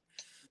little bit?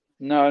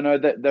 No,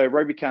 the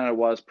Rugby Canada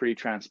was pretty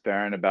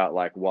transparent about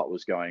like what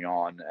was going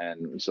on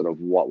and sort of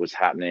what was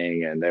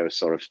happening, and they were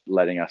sort of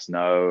letting us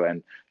know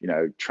and, you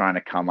know, trying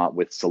to come up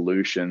with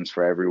solutions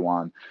for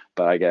everyone.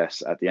 But I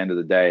guess at the end of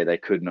the day, they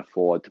couldn't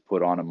afford to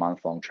put on a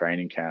month-long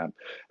training camp.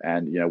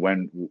 And, you know,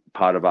 when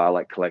part of our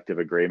like collective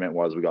agreement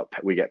was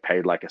we get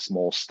paid like a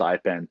small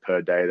stipend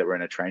per day that we're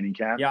in a training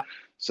camp. Yeah.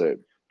 So,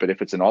 but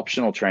if it's an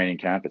optional training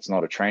camp, it's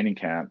not a training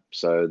camp.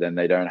 So then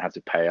they don't have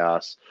to pay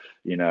us,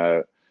 you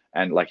know.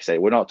 And like I say,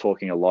 we're not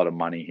talking a lot of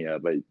money here,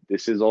 but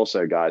this is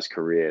also guys'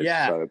 careers.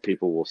 Yeah. So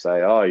people will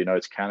say, oh, you know,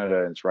 it's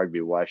Canada and it's rugby.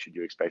 Why should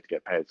you expect to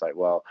get paid? It's like,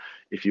 well,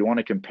 if you want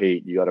to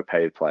compete, you got to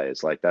pay the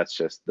players. Like that's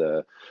just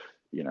the,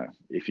 you know,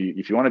 if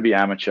you want to be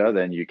amateur,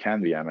 then you can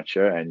be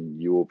amateur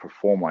and you will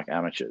perform like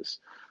amateurs.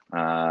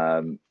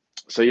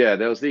 So yeah,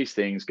 there was these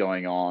things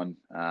going on.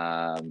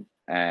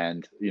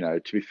 And, you know,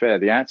 to be fair,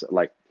 the answer,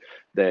 like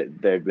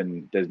there's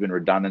been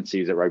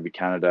redundancies at Rugby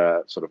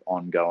Canada sort of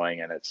ongoing,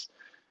 and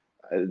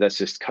that's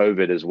just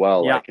COVID as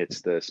well. Yeah. Like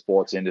it's the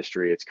sports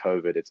industry, it's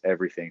COVID, it's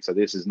everything. So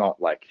this is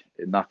not like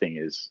nothing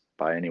is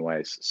by any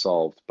ways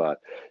solved,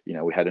 but you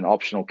know, we had an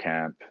optional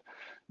camp.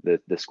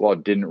 The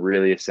squad didn't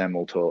really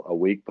assemble till a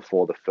week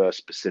before the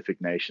first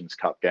Pacific Nations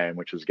Cup game,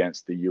 which was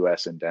against the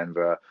US in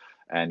Denver.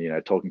 And, you know,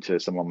 talking to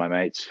some of my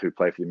mates who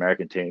play for the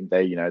American team,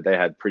 they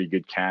had pretty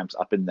good camps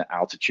up in the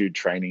altitude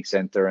training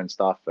center and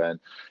stuff. And,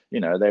 you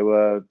know, they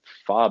were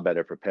far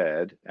better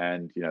prepared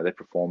and, you know, they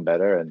performed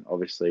better. And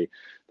obviously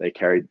they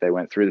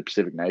went through the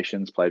Pacific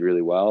Nations, played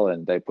really well,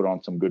 and they put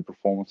on some good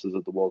performances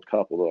at the World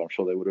Cup, although I'm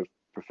sure they would have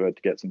preferred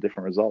to get some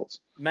different results.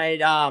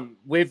 Mate,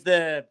 with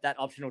that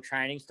optional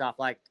training stuff,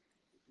 like,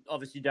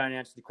 obviously you don't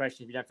answer the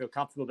question if you don't feel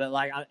comfortable, but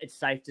like it's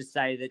safe to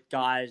say that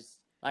guys,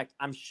 like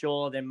I'm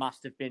sure there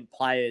must have been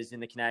players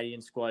in the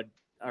Canadian squad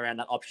around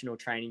that optional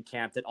training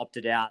camp that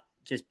opted out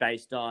just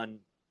based on,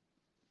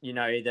 you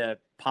know, either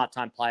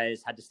part-time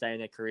players had to stay in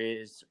their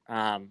careers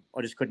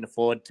or just couldn't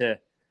afford to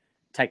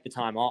take the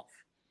time off.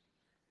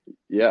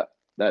 Yeah,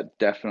 that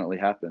definitely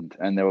happened.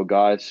 And there were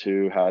guys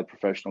who had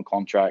professional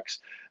contracts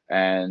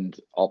and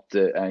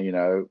opted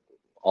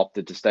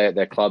to stay at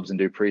their clubs and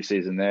do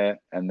preseason there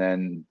and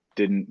then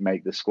didn't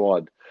make the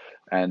squad.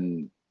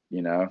 And,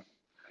 you know,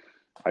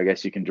 I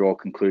guess you can draw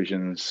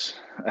conclusions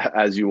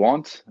as you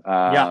want.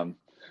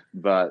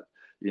 But,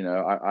 you know,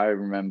 I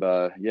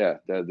remember,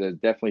 there's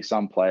definitely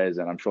some players,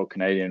 and I'm sure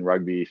Canadian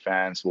rugby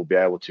fans will be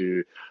able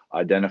to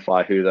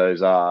identify who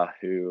those are,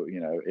 who, you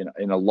know,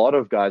 in a lot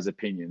of guys'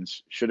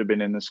 opinions should have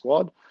been in the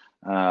squad.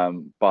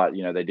 But,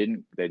 you know, they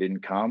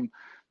didn't come.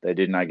 They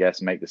didn't, I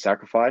guess, make the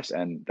sacrifice,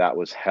 and that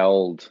was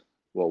held.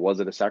 Well, was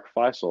it a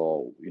sacrifice,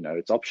 or, you know,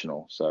 it's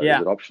optional? So is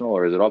it optional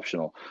or is it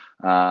optional?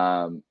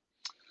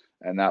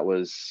 And that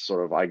was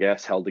sort of, I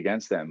guess, held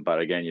against them. But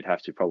again, you'd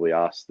have to probably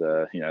ask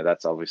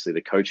that's obviously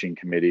the coaching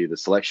committee, the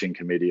selection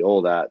committee,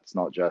 all that. It's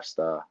not just,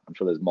 I'm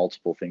sure there's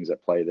multiple things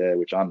at play there,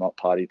 which I'm not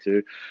party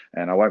to.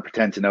 And I won't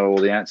pretend to know all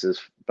the answers.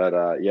 But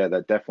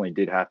that definitely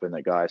did happen,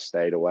 that guys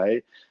stayed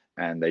away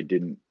and they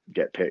didn't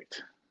get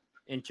picked.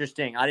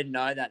 Interesting. I didn't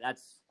know that.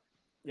 That's,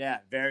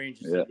 very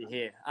interesting to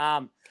hear.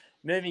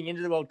 Moving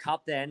into the World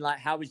Cup then, like,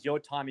 how was your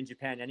time in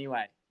Japan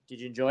anyway? Did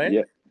you enjoy it?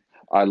 Yeah.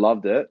 I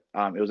loved it.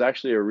 It was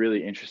actually a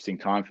really interesting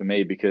time for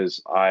me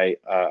because I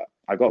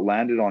got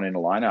landed on in a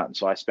lineout, and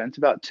so I spent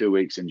about 2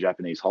 weeks in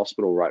Japanese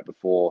hospital right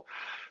before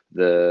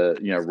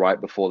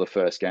the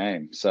first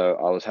game. So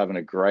I was having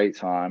a great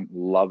time,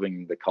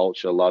 loving the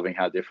culture, loving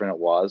how different it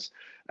was,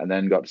 and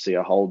then got to see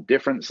a whole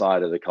different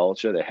side of the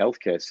culture, the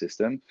healthcare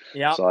system.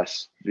 Yeah.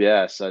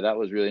 So that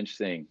was really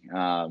interesting.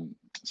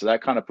 So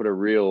that kind of put a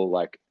real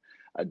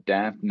a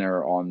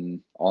dampener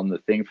on the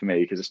thing for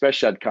me, because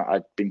especially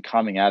I'd been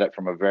coming at it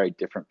from a very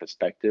different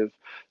perspective.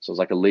 So I was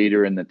like a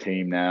leader in the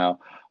team now.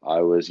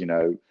 I was,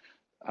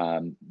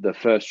 the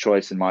first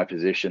choice in my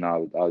position. I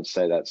would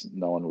say that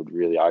no one would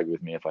really argue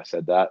with me if I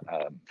said that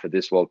for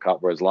this World Cup.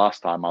 Whereas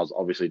last time I was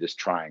obviously just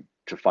trying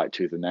to fight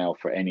tooth and nail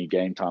for any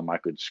game time I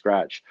could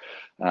scratch.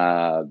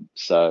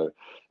 So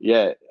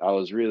I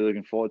was really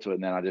looking forward to it.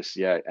 And then I just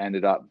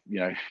ended up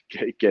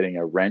getting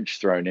a wrench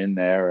thrown in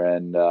there,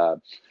 and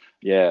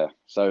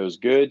so it was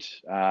good.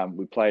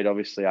 We played,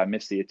 obviously, I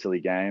missed the Italy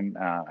game,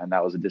 and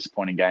that was a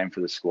disappointing game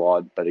for the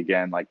squad. But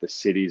again, like the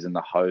cities and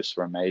the hosts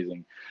were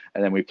amazing.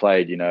 And then we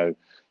played,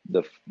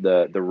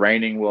 the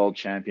reigning world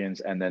champions,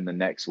 and then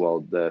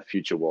the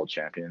future world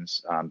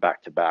champions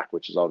back to back,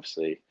 which is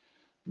obviously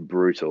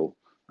brutal.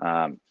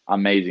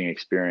 Amazing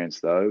experience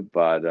though,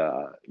 but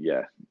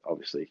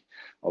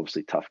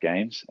obviously tough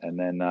games. And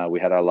then we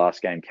had our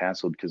last game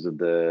cancelled because of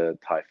the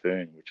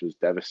typhoon, which was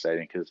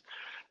devastating because,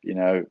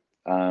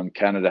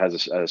 Canada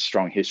has a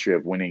strong history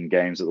of winning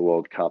games at the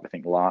World Cup. I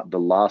think the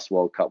last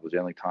World Cup was the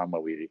only time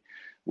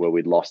where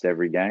we'd lost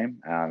every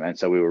game. And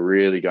so we were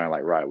really going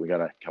right, we got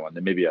to come on,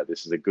 Namibia.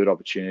 This is a good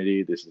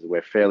opportunity.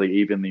 We're fairly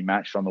evenly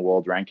matched on the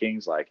world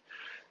rankings. Like,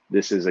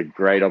 this is a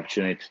great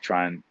opportunity to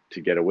try and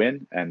to get a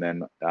win, and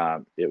then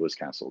it was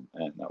cancelled,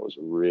 and that was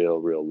a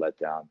real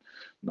letdown,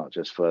 not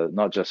just for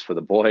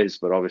the boys,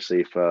 but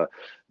obviously for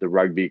the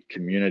rugby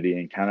community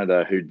in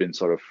Canada, who'd been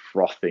sort of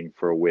frothing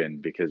for a win,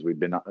 because we'd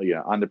been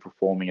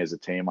underperforming as a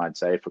team, I'd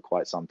say, for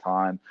quite some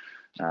time.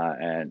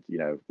 And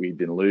we'd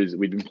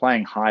been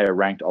playing higher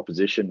ranked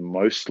opposition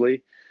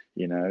mostly.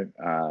 We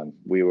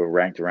were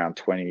ranked around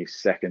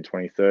 22nd,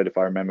 23rd, if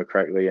I remember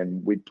correctly,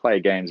 and we'd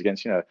play games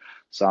against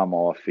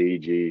Samoa,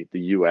 Fiji, the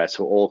US,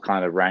 who are all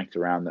kind of ranked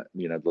around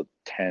the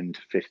 10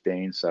 to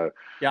 15. So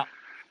yeah,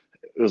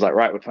 it was like,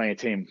 right, we're playing a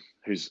team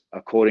who's,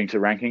 according to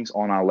rankings,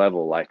 on our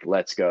level. Like,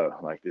 let's go.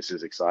 Like, this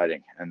is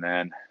exciting. And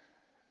then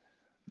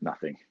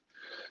nothing.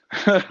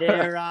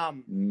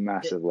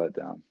 Massive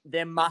letdown.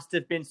 There must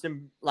have been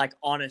some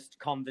honest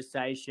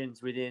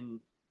conversations within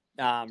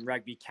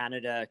Rugby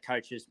Canada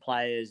coaches,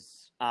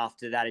 players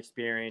after that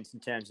experience in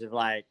terms of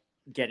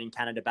getting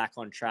Canada back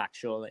on track,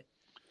 surely.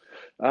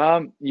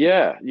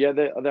 Yeah.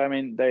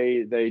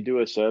 They do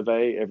a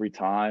survey every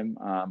time,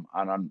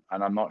 and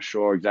I'm not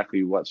sure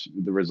exactly what's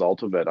the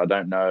result of it. I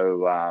don't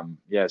know.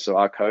 So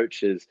our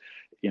coach is,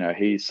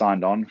 he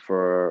signed on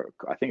for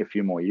I think a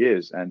few more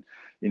years, and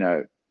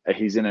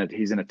he's in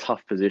a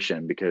tough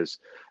position because,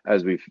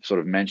 as we've sort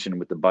of mentioned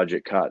with the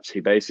budget cuts,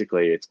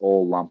 it's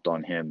all lumped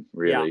on him,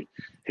 really. Yeah.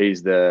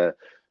 He's the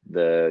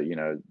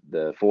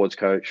forwards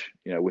coach.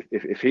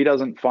 If he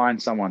doesn't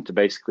find someone to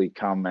basically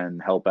come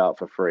and help out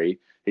for free,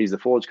 he's the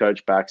forwards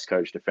coach, backs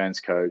coach, defense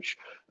coach,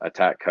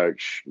 attack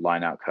coach,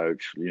 line out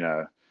coach.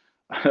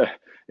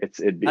 It's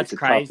a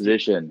tough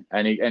position,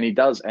 and he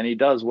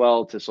does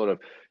well to sort of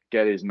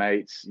get his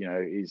mates.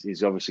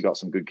 He's obviously got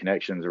some good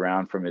connections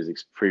around from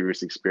his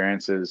previous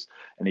experiences,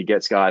 and he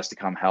gets guys to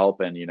come help.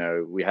 And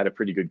we had a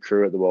pretty good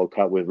crew at the World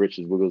Cup with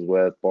Richard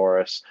Wigglesworth,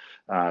 Boris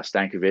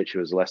Stankovic, who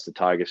was Leicester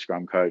Tigers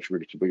scrum coach.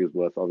 Richard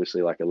Wigglesworth,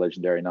 obviously like a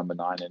legendary number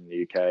 9 in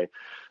the UK,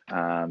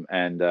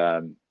 and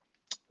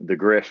the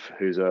Griff,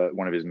 who's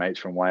one of his mates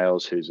from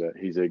Wales, he's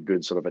a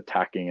good sort of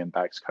attacking and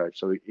backs coach.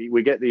 So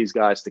we get these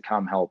guys to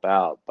come help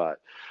out, but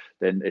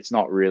then it's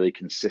not really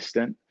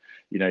consistent.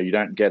 You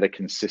don't get a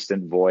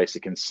consistent voice,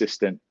 a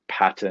consistent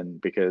pattern,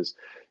 because,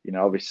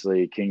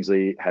 obviously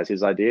Kingsley has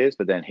his ideas,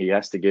 but then he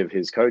has to give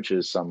his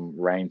coaches some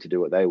rein to do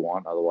what they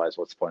want. Otherwise,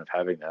 what's the point of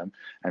having them?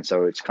 And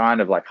so it's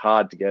kind of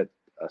hard to get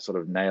a sort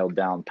of nailed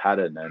down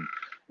pattern. And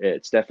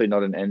it's definitely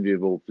not an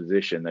enviable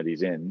position that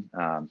he's in.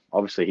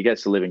 Obviously, he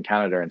gets to live in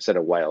Canada instead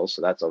of Wales,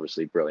 so that's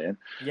obviously brilliant.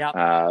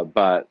 Yeah.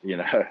 But,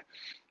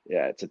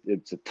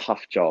 it's a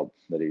tough job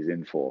that he's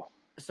in for.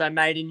 So,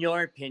 mate, in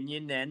your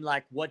opinion then,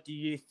 what do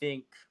you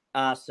think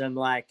are some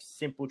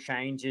simple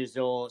changes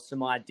or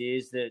some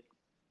ideas that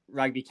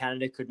Rugby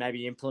Canada could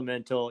maybe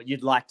implement, or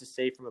you'd like to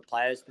see from a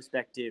player's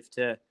perspective,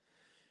 to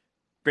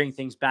bring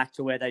things back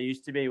to where they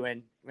used to be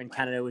when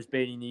Canada was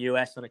beating the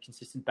US on a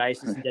consistent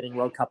basis and getting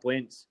World Cup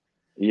wins?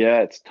 Yeah,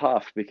 it's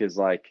tough because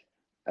at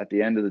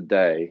the end of the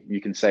day, you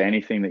can say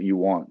anything that you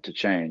want to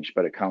change,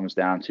 but it comes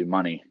down to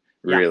money.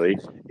 Really,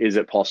 yeah. Is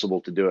it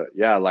possible to do it?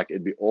 Yeah,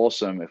 it'd be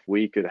awesome if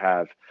we could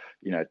have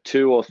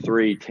 2 or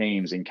 3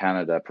 teams in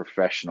Canada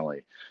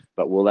professionally,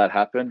 but will that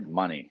happen?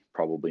 Money,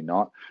 probably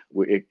not.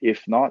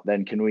 If not,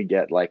 then can we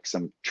get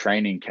some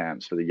training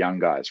camps for the young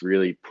guys,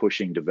 really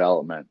pushing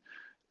development?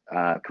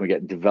 Can we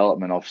get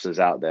development officers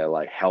out there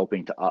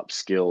helping to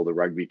upskill the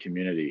rugby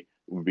community?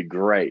 It would be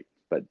great,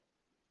 but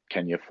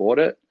can you afford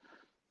it?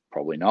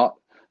 Probably not.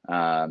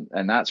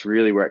 And that's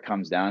really where it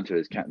comes down to,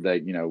 is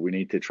we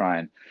need to try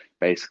and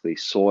basically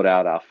sort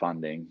out our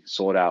funding,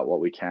 sort out what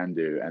we can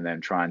do, and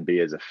then try and be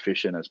as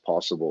efficient as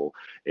possible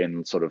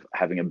in sort of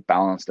having a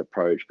balanced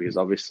approach. Because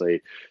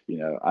obviously,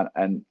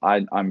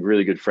 I'm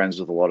really good friends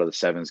with a lot of the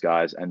Sevens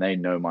guys, and they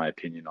know my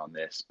opinion on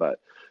this, but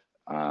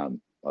I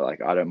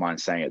don't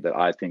mind saying it, that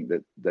I think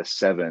that the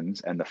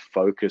Sevens and the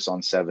focus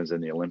on Sevens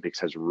in the Olympics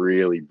has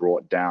really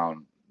brought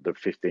down the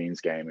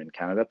 15s game in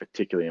Canada,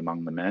 particularly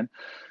among the men,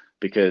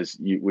 because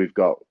we've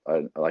got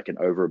an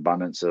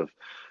overabundance of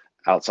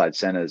outside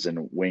centers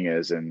and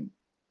wingers and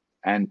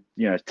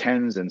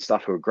 10s and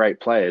stuff who are great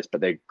players, but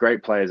they're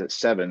great players at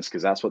 7s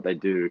because that's what they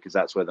do, because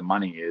that's where the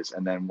money is.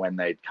 And then when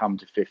they come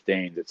to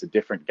 15s, it's a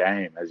different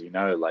game, as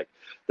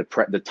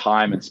the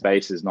time and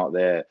space is not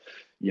there.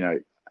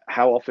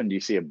 How often do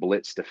you see a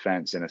blitz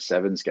defense in a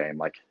 7s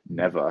game?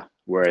 Never.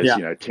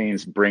 Whereas,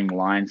 teams bring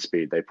line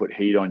speed, they put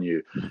heat on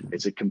you.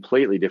 It's a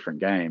completely different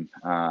game.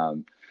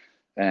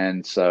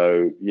 And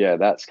so,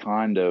 that's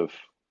kind of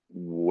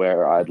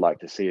where I'd like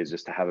to see, is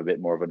just to have a bit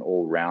more of an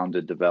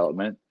all-rounded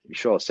development.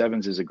 Sure,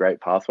 7s is a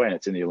great pathway and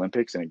it's in the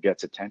Olympics and it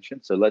gets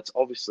attention. So let's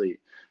obviously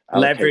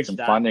allocate some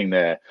funding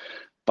there,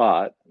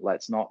 but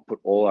let's not put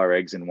all our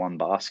eggs in one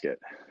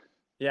basket.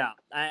 Yeah.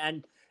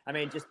 And I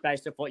mean, just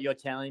based off what you're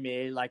telling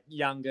me,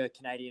 younger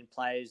Canadian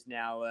players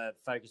now are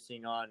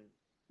focusing on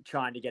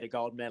trying to get a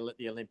gold medal at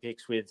the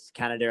Olympics with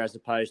Canada, as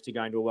opposed to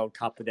going to a World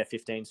Cup with their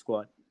 15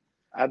 squad.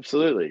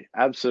 Absolutely,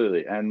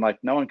 absolutely, and like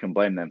no one can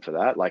blame them for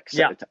that. Like, so,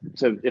 Yeah.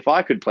 so if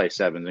I could play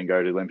sevens and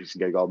go to the Olympics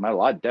and get a gold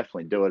medal, I'd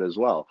definitely do it as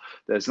well.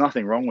 There's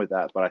nothing wrong with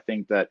that, but I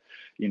think that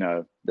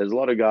there's a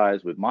lot of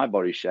guys with my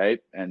body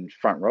shape and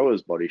front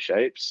rowers' body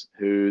shapes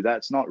who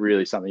that's not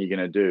really something you're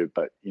going to do.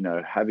 But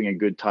having a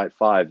good tight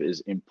five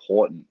is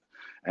important,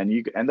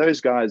 and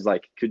those guys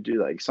like could do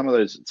like some of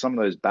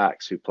those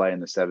backs who play in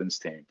the sevens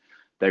team.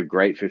 They're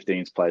great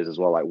 15s players as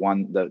well. Like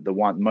the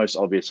one most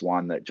obvious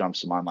one that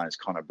jumps to my mind is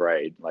Connor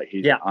Braid. Like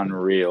he's Yeah.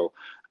 unreal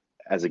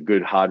as a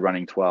good hard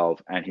running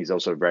 12, and he's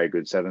also a very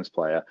good sevens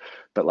player.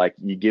 But like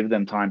you give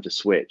them time to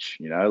switch,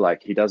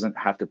 like he doesn't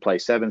have to play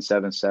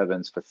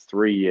 7-7-7s for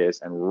 3 years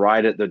and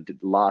right at the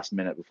last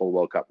minute before the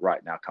World Cup,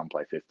 right now come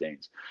play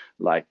 15s.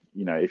 Like,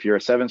 if you're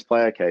a sevens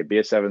player, okay, be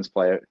a sevens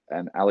player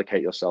and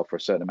allocate yourself for a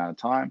certain amount of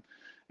time.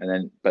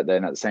 But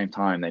then at the same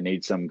time, they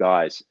need some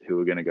guys who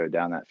are going to go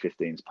down that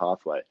 15s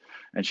pathway.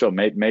 And sure,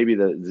 maybe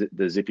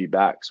the zippy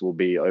backs will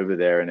be over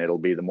there, and it'll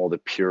be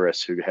the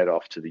purists who head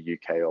off to the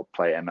UK or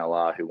play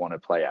MLR who want to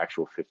play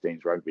actual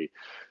 15s rugby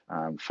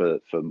for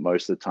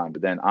most of the time.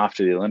 But then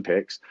after the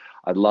Olympics,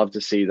 I'd love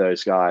to see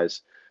those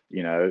guys.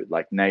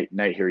 Like Nate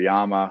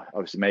Hirayama,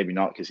 obviously maybe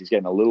not because he's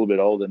getting a little bit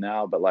older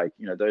now, but like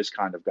those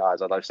kind of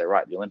guys, I'd like to say,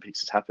 right, the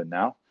Olympics has happened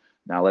now.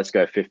 Now let's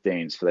go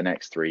 15s for the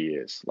next 3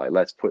 years. Like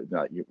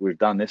we've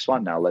done this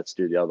one. Now let's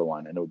do the other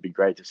one. And it would be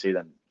great to see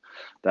them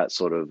that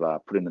sort of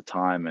put in the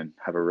time and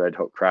have a red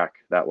hot crack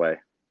that way.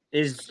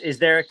 Is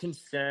there a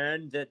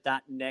concern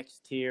that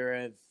next tier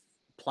of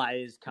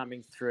players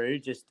coming through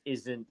just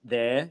isn't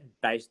there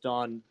based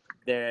on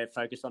their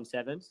focus on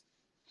sevens?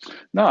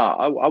 No,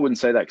 I wouldn't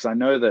say that because I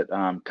know that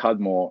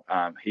Cudmore,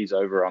 he's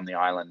over on the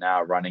island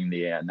now running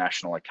the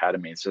National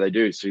Academy. And so they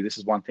do. So this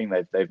is one thing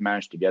they've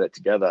managed to get it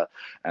together.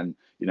 And,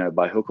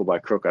 by hook or by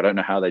crook, I don't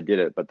know how they did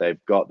it, but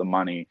they've got the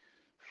money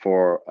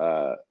for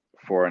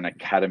an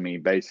academy,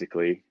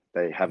 basically.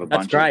 They have a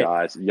bunch of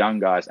guys, young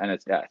guys, and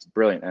it's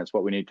brilliant. And it's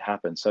what we need to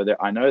happen. So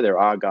I know there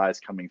are guys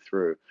coming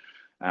through,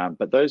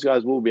 but those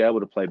guys will be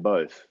able to play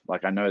both.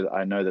 Like I know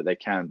that they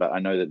can, but I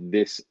know that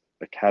this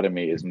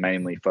academy is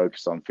mainly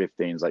focused on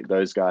 15s. Like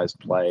those guys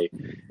play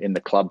in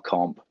the club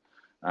comp,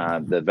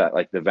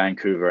 the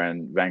Vancouver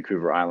and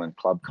Vancouver Island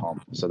club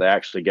comp. So they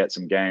actually get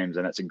some games,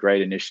 and it's a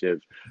great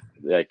initiative.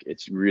 Like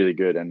it's really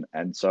good,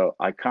 and so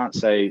I can't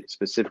say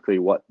specifically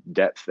what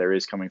depth there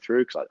is coming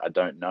through because I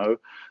don't know,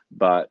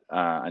 but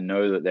I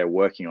know that they're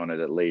working on it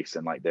at least,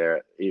 and like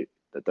that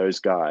those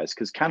guys,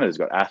 because Canada's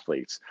got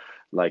athletes.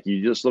 Like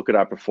you just look at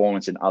our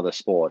performance in other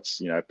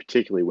sports,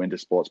 particularly winter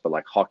sports, but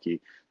like hockey,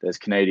 there's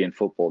Canadian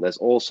football, there's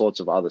all sorts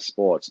of other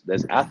sports.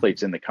 There's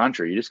athletes in the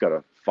country. You just got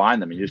to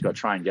find them. You just got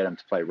to try and get them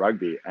to play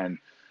rugby. And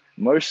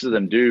most of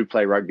them do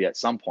play rugby at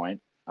some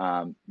point,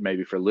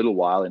 maybe for a little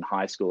while in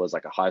high school as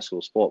like a high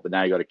school sport, but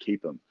now you got to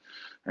keep them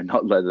and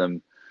not let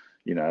them,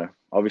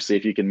 obviously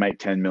if you can make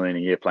 10 million a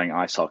year playing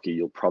ice hockey,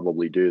 you'll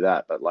probably do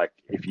that. But like,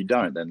 if you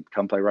don't, then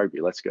come play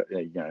rugby. Let's go,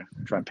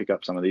 try and pick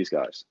up some of these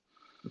guys.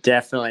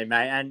 Definitely,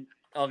 mate. And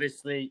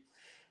obviously,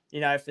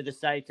 for the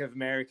sake of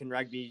American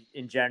rugby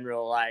in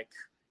general, like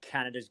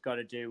Canada's got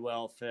to do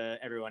well for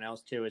everyone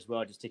else too, as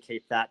well, just to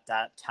keep that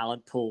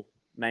talent pool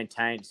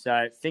maintained.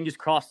 So fingers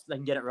crossed they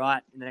can get it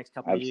right in the next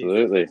couple of years.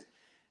 Absolutely.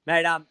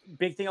 Mate,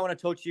 big thing I want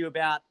to talk to you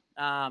about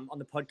on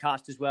the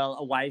podcast as well,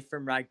 away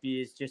from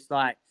rugby, is just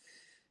like,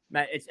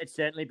 mate, it's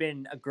certainly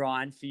been a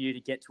grind for you to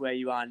get to where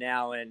you are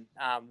now, and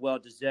well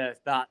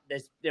deserved. But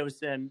there was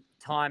some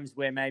times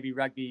where maybe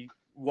rugby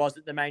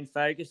wasn't the main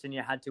focus and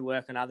you had to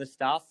work on other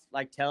stuff.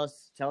 Like tell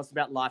us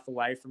about life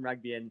away from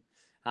rugby. And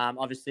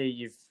obviously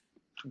you've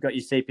got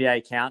your CPA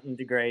accountant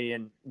degree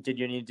and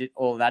did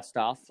all of that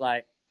stuff.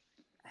 Like,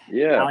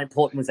 how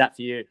important was that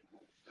for you?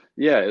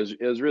 Yeah,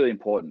 it was really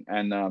important.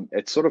 And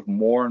it's sort of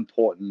more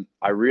important.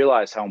 I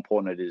realize how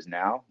important it is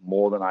now,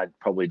 more than I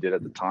probably did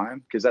at the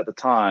time. Because at the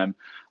time,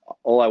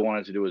 all I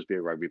wanted to do was be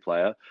a rugby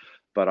player.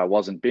 But I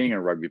wasn't being a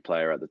rugby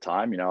player at the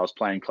time. I was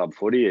playing club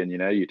footy, and,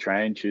 you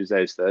train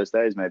Tuesdays,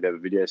 Thursdays, maybe have a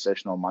video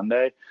session on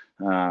Monday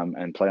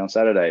and play on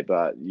Saturday.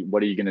 But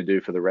what are you going to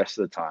do for the rest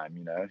of the time?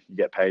 You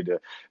get paid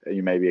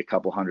maybe a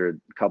couple hundred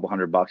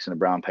bucks in a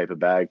brown paper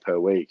bag per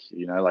week.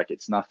 Like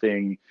it's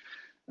nothing.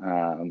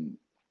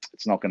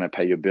 It's not going to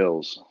pay your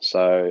bills.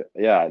 So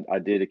yeah, I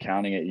did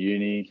accounting at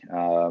uni,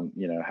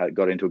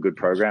 got into a good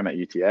program at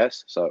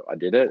UTS. So I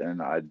did it,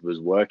 and I was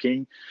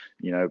working,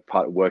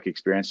 part work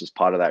experience is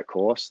part of that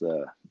course,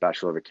 the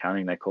Bachelor of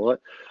Accounting, they call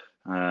it.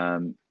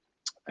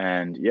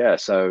 And yeah,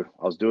 so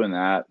I was doing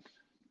that,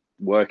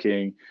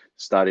 working,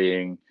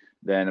 studying,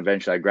 then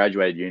eventually I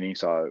graduated uni.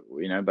 So,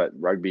 but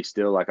rugby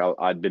still, like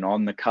I'd been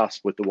on the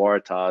cusp with the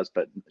Waratahs,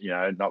 but,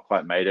 not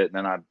quite made it. And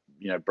then I,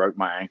 broke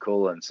my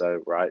ankle. And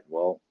so, right,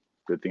 well,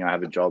 good thing I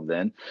have a job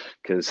then,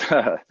 because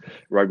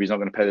rugby's not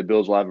going to pay the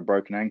bills while I have a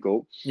broken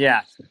ankle.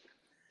 Yeah.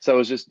 So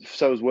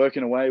it was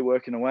working away,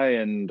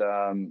 and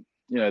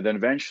then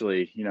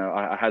eventually,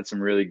 I had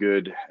some really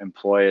good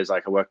employers.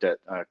 Like I worked at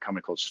a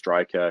company called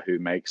Stryker, who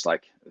makes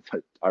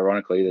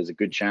ironically, there's a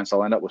good chance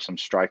I'll end up with some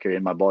Stryker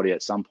in my body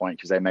at some point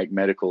because they make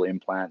medical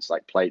implants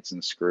like plates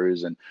and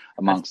screws and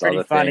amongst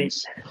other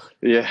things.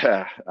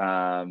 Yeah.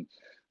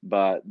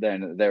 But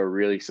then they were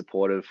really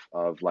supportive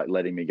of like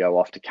letting me go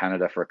off to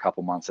Canada for a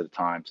couple months at a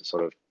time to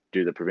sort of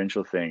do the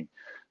provincial thing.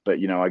 But,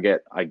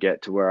 I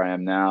get to where I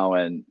am now,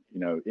 and,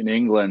 in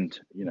England,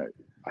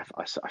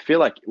 I feel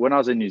like when I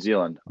was in New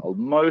Zealand,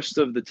 most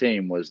of the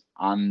team was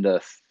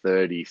under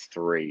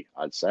 33,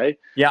 I'd say.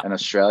 Yeah. In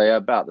Australia,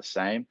 about the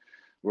same.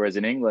 Whereas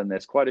in England,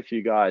 there's quite a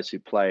few guys who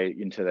play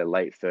into their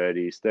late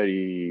 30s,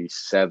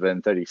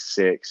 37,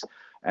 36.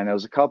 And there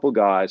was a couple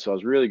guys who I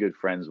was really good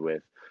friends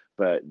with,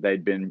 but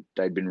they'd been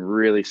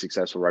really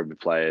successful rugby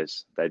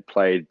players. They'd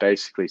played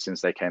basically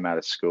since they came out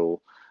of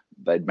school.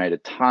 They'd made a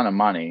ton of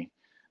money,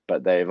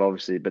 but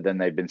then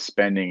they've been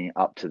spending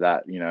up to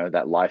that,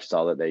 that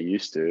lifestyle that they're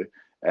used to.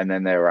 And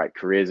then they're like,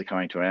 careers are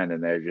coming to an end,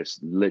 and they're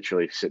just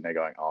literally sitting there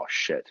going, oh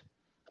shit,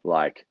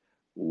 like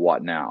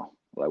what now?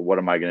 Like, what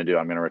am I going to do?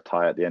 I'm going to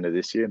retire at the end of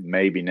this year,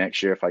 maybe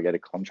next year if I get a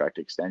contract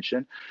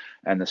extension.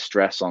 And the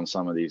stress on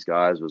some of these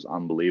guys was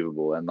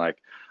unbelievable. And like,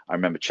 I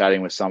remember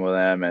chatting with some of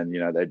them, and,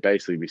 they'd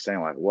basically be saying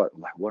like, what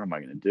am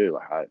I going to do?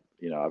 Like,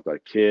 I've got a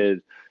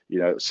kid,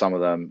 some of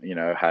them,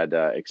 had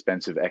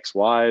expensive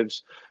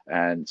ex-wives.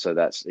 And so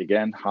that's,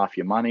 again, half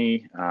your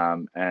money.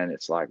 And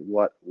it's like,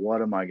 what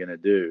am I going to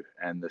do?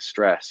 And the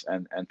stress.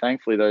 And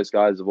thankfully, those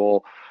guys have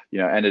all,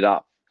 ended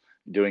up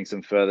doing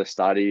some further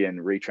study and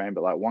retrain.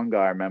 But like one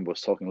guy I remember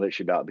was talking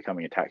literally about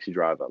becoming a taxi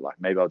driver. Like,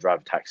 maybe I'll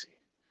drive a taxi.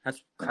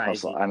 That's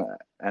crazy. And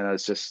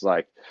it's just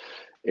like,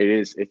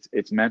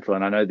 it's mental.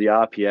 And I know the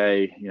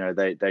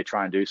RPA, they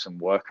try and do some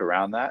work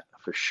around that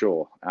for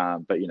sure.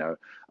 But,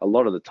 a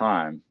lot of the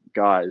time,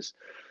 guys,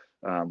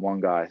 one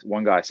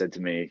guy said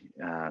to me,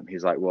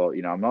 he's like, well,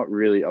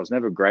 I was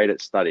never great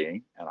at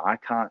studying, and I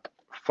can't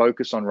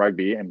focus on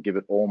rugby and give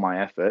it all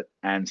my effort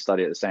and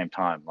study at the same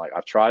time. Like,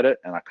 I've tried it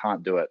and I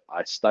can't do it.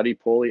 I study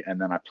poorly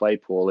and then I play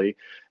poorly,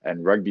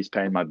 and rugby's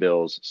paying my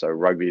bills. So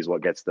rugby is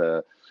what gets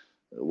the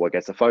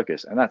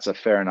focus. And that's a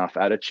fair enough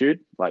attitude.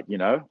 Like,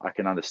 I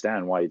can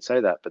understand why you'd say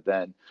that. But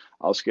then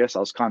I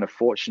was kind of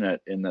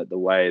fortunate in the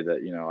way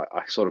that,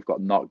 I sort of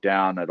got knocked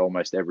down at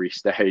almost every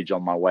stage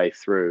on my way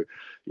through.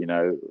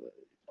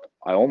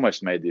 I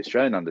almost made the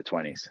Australian under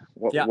 20s.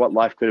 What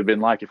life could have been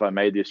like if I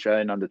made the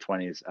Australian under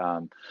 20s.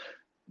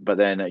 But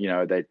then,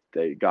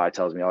 the guy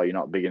tells me, oh, you're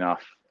not big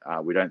enough.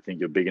 We don't think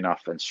you're big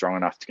enough and strong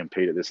enough to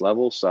compete at this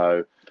level.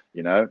 So,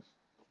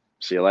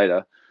 see you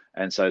later.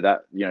 And so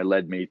that,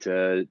 led me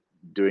to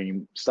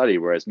doing study,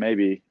 whereas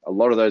maybe a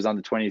lot of those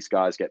under 20s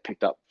guys get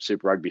picked up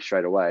Super Rugby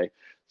straight away.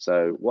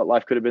 So what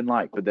life could have been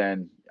like. But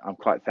then I'm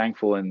quite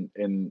thankful in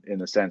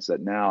the sense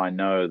that now I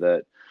know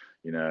that,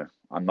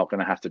 I'm not going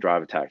to have to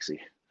drive a taxi.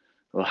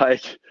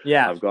 Like,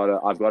 yeah, I've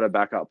got a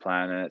backup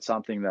plan, and it's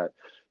something that,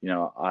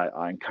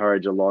 I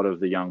encourage a lot of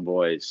the young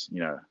boys,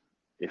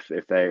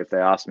 if they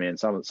ask me, and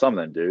some of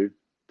them do.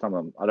 Some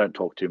of them, I don't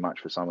talk too much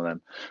for some of them,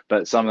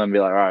 but some of them be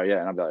like, all right, yeah.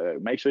 And I'll be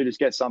like, make sure you just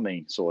get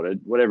something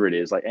sorted, whatever it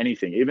is, like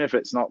anything, even if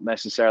it's not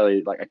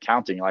necessarily like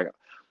accounting. Like,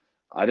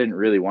 I didn't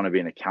really want to be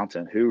an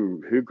accountant.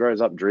 Who grows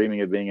up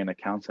dreaming of being an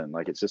accountant?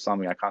 Like, it's just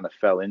something I kind of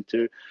fell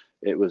into.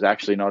 It was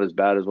actually not as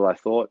bad as what I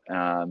thought.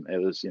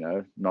 It was,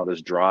 not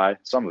as dry.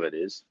 Some of it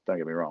is, don't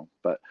get me wrong.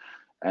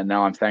 And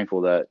now I'm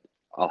thankful that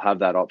I'll have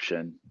that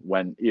option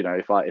when,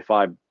 if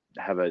I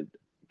have a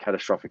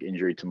catastrophic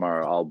injury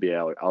tomorrow, I'll be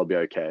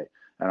okay.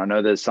 And I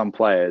know there's some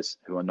players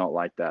who are not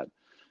like that,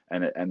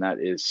 and that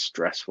is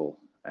stressful.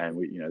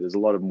 And there's a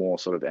lot of more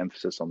sort of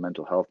emphasis on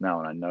mental health now,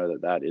 and I know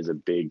that is a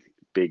big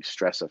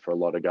stressor for a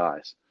lot of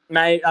guys.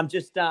 Mate, I'm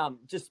just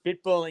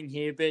spitballing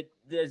here, but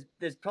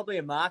there's probably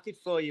a market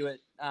for you in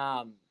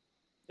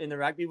the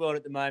rugby world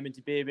at the moment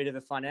to be a bit of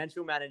a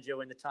financial manager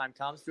when the time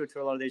comes to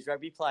a lot of these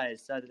rugby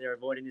players, so that they're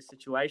avoiding this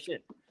situation.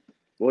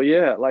 Well,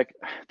 yeah, like,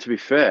 to be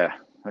fair,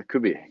 it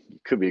could be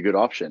a good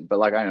option. But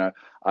like, I know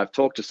I've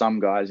talked to some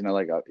guys,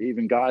 like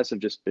even guys have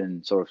just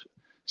been sort of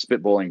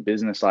spitballing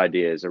business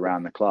ideas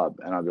around the club,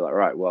 and I'll be like,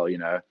 right, well,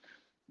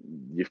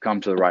 you've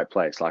come to the right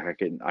place. Like,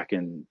 I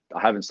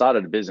haven't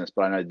started a business,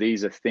 but I know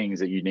these are things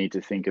that you need to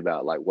think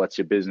about. Like, what's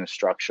your business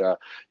structure?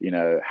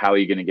 How are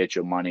you going to get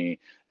your money?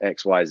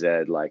 X, Y, Z.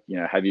 Like,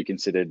 have you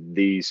considered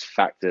these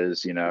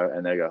factors?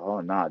 And they go,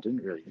 oh no, I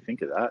didn't really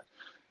think of that.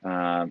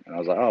 And I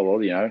was like, oh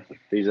well, it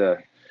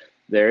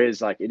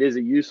is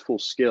a useful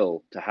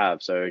skill to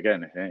have. So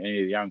again,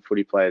 any of the young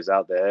footy players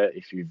out there,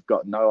 if you've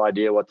got no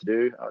idea what to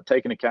do,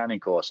 take an accounting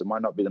course. It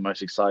might not be the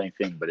most exciting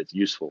thing, but it's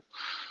useful.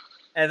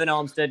 Evan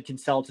Olmstead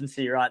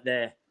Consultancy right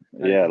there.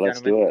 Yeah,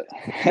 let's do it.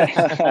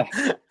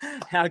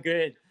 How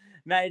good.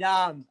 Mate,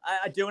 I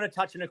do want to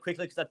touch on it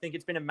quickly because I think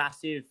it's been a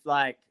massive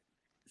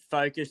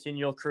focus in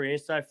your career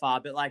so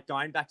far. But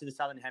going back to the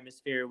Southern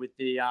Hemisphere with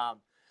the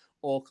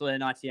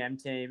Auckland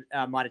ITM team,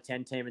 Mitre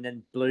 10 team, and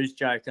then Blues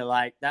Joker,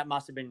 that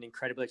must have been an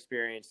incredible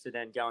experience to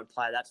then go and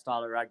play that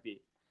style of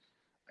rugby.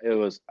 It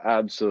was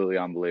absolutely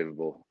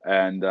unbelievable.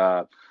 And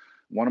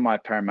one of my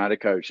Parramatta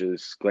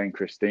coaches, Glenn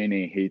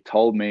Christini, he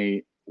told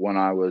me when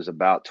I was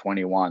about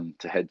 21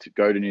 to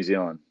go to New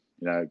Zealand.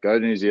 Go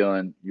to New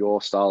Zealand.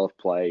 Your style of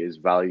play is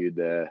valued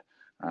there.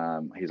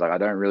 He's like, I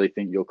don't really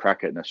think you'll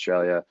crack it in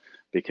Australia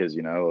because,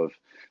 of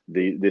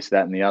this,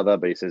 that, and the other.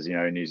 But he says,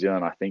 in New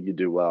Zealand, I think you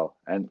do well.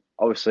 And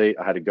obviously,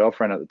 I had a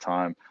girlfriend at the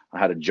time. I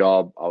had a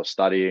job. I was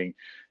studying.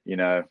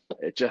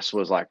 It just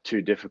was like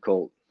too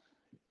difficult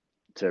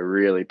to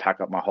really pack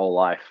up my whole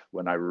life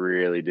when I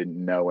really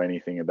didn't know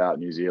anything about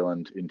New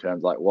Zealand in terms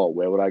of like, well,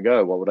 where would I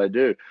go? What would I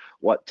do?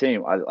 What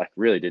team? I like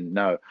really didn't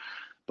know.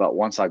 But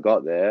once I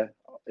got there,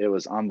 it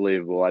was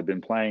unbelievable. I'd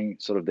been playing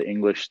sort of the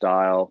English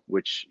style,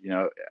 which,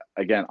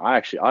 again,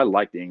 I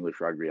like the English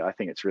rugby. I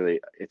think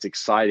it's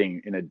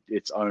exciting in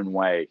its own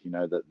way.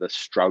 The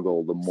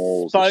struggle, the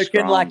mauls,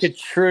 Spoken the like a scrums.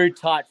 true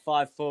tight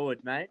 5 forward,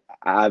 mate.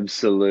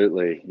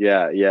 Absolutely.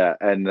 Yeah, yeah.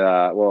 And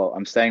well,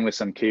 I'm staying with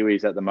some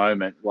Kiwis at the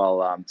moment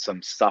while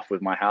some stuff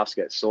with my house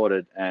gets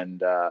sorted.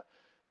 And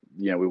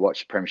we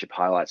watch Premiership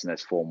highlights and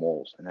there's 4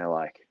 mauls, and they're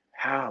like,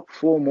 how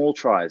 4 maul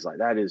tries? Like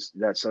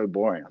that's so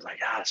boring. I was like,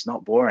 it's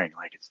not boring.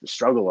 Like it's the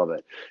struggle of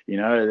it.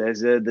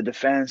 There's the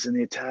defense and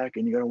the attack,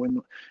 and you got to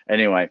win.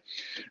 Anyway,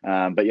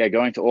 but yeah,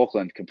 going to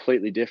Auckland,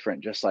 completely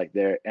different. Just like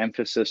their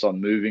emphasis on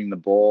moving the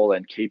ball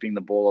and keeping the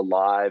ball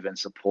alive and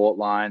support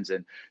lines,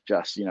 and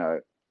just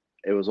it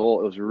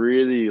was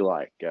really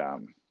like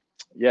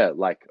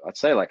like I'd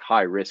say like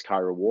high risk, high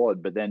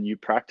reward, but then you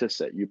practice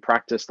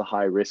the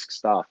high risk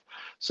stuff.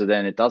 So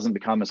then it doesn't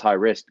become as high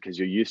risk because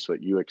you're used to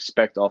it. You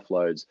expect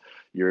offloads,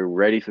 you're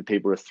ready for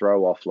people to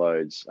throw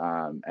offloads.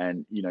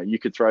 And, you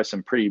could throw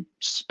some pretty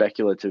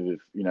speculative,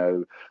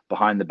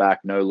 behind the back,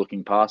 no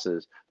looking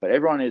passes, but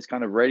everyone is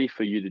kind of ready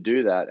for you to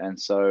do that. And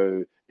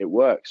so it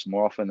works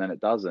more often than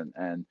it doesn't.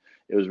 And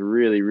it was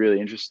really,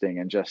 really interesting.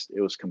 And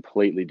it was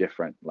completely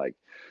different. Like,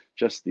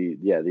 just the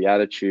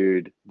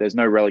attitude. There's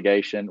no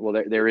relegation.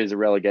 Well, there is a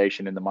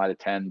relegation in the Mitre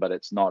 10, but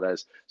it's not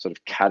as sort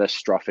of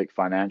catastrophic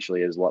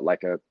financially as what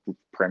like a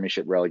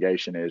Premiership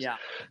relegation is. Yeah.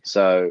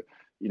 So,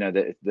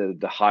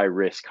 the high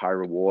risk, high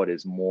reward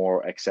is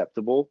more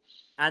acceptable.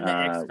 And the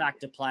X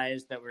Factor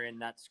players that were in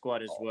that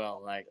squad as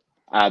well. Like,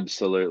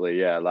 absolutely.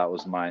 Yeah. That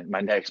was my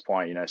next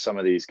point. Some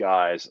of these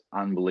guys,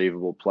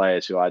 unbelievable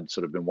players who I'd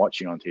sort of been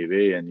watching on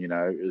TV, and,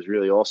 it was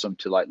really awesome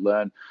to like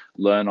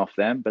learn off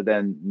them. But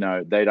then,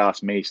 they'd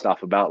ask me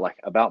stuff about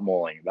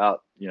mauling,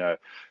 about,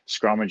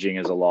 scrummaging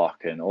as a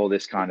lock and all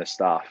this kind of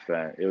stuff.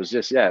 It was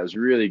just, it was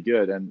really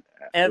good. And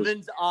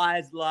Evan's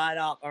eyes light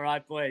up. All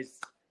right, boys,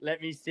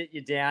 let me sit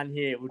you down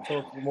here. We'll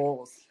talk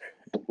mauls.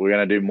 We're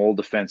going to do maul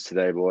defense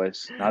today,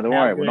 boys. No, don't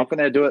worry. We're not going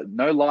to do it.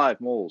 No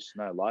live mauls.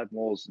 No live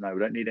mauls. No, we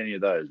don't need any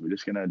of those. We're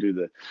just going to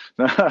do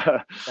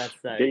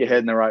get your head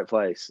in the right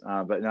place.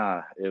 But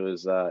no, it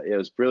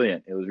was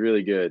brilliant. It was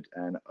really good.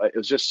 And it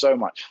was just so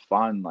much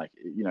fun. Like,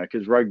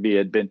 because rugby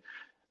had been,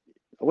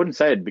 I wouldn't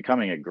say it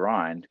becoming a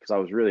grind, because I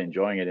was really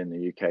enjoying it in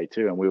the UK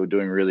too. And we were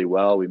doing really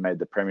well. We made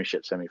the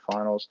Premiership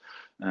semi-finals.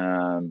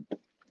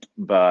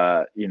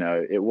 But,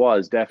 it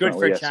was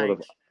definitely a sort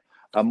of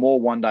a more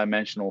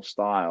one-dimensional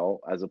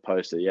style, as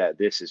opposed to,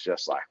 this is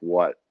just like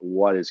what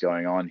is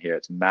going on here.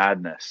 It's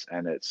madness,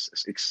 and it's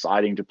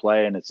exciting to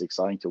play, and it's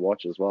exciting to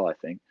watch as well, I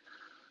think.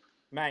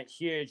 Mate,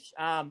 huge.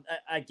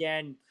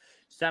 Again,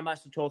 so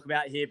much to talk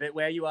about here, but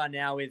where you are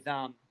now with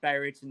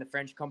Biarritz in the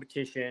French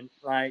competition,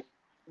 like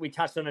we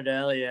touched on it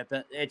earlier,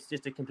 but it's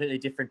just a completely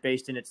different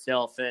beast in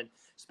itself. And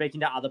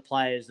speaking to other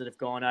players that have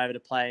gone over to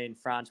play in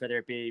France, whether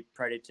it be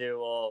Pro D2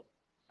 or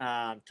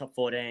top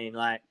 14,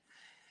 like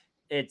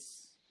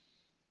it's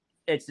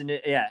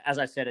as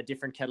I said, a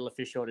different kettle of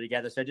fish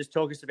altogether. So just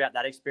talk us about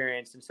that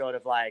experience and sort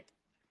of like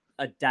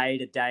a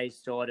day-to-day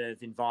sort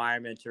of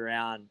environment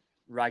around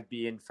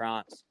rugby in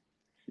France.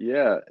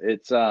 Yeah,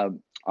 it's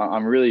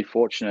I'm really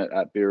fortunate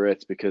at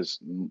Biarritz because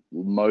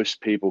most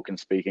people can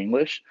speak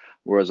English,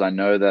 whereas I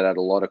know that at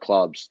a lot of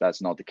clubs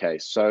that's not the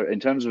case. So in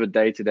terms of a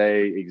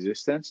day-to-day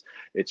existence,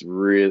 it's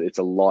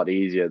a lot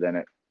easier than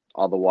it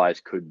otherwise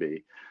could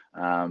be.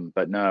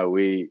 But no,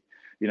 we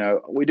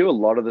do a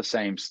lot of the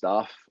same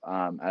stuff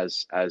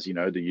as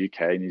the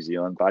UK, New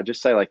Zealand, but I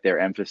just say like their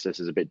emphasis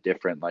is a bit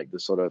different. Like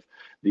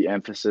the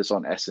emphasis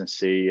on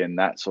S&C and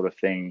that sort of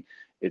thing,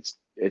 it's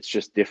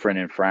just different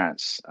in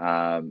France.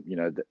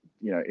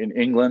 In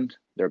England,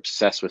 they're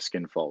obsessed with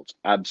skin folds,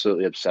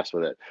 absolutely obsessed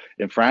with it.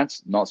 In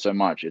France, not so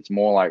much. It's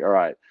more like, all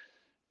right,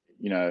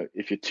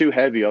 if you're too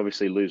heavy,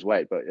 obviously lose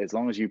weight, but as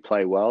long as you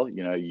play well,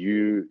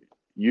 you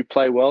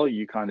play well,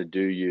 you kind of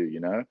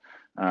do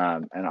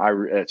and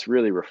it's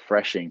really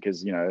refreshing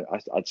because,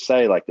 I'd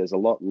say like there's a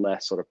lot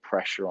less sort of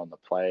pressure on the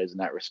players in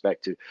that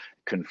respect to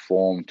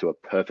conform to a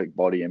perfect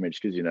body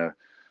image. Because,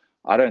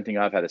 I don't think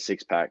I've had a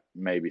 6-pack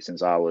maybe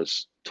since I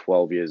was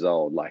 12 years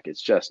old. Like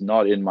it's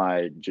not in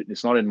my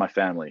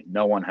family.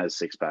 No one has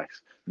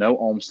 6-packs. No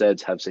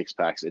Olmsteads have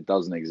 6-packs. It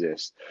doesn't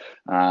exist.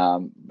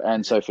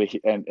 And so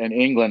in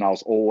England, I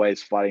was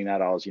always fighting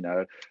that. I was,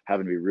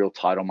 having to be real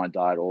tight on my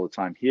diet all the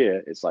time.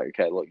 Here, it's like,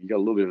 okay, look, you got a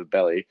little bit of a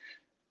belly,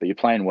 but you're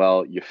playing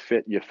well. You're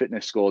fit. Your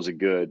fitness scores are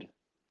good.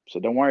 So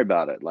don't worry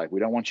about it. Like, we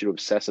don't want you to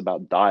obsess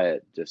about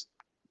diet. Just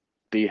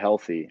be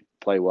healthy,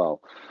 play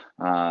well.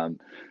 Um,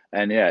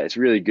 and yeah, it's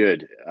really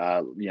good.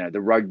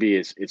 The rugby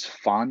it's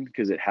fun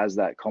because it has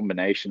that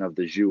combination of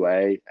the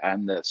jouet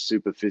and the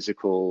super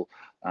physical,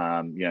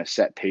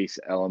 set piece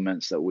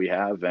elements that we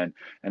have. And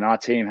our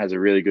team has a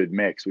really good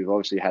mix. We've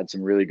obviously had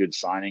some really good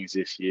signings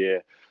this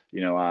year.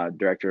 Our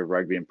director of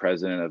rugby and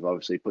president have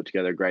obviously put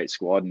together a great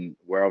squad, and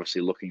we're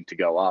obviously looking to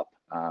go up.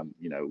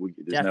 There's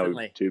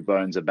Definitely. no two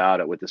bones about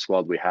it with the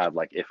squad we have.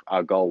 Like, if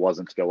our goal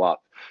wasn't to go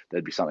up,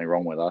 there'd be something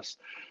wrong with us.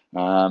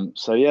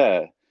 So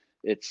yeah,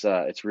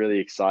 it's really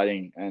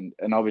exciting, and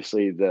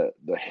obviously the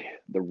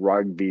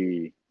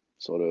rugby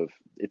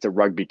it's a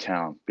rugby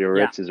town. Yeah.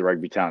 Biarritz is a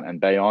rugby town, and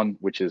Bayonne,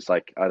 which is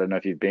like, I don't know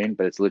if you've been,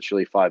 but it's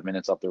literally 5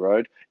 minutes up the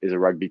road, is a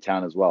rugby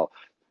town as well.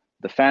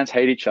 The fans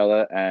hate each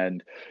other,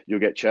 and you'll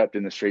get chirped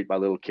in the street by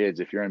little kids.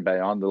 If you're in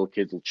Bayonne, little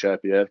kids will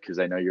chirp you because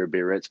they know you're a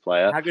Biarritz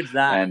player. How good's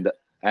that?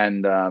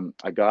 And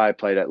a guy I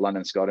played at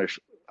London Scottish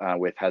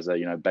with has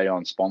a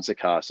Bayonne sponsor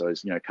car, so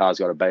his car's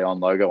got a Bayonne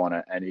logo on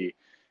it, and he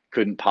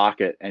couldn't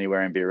park it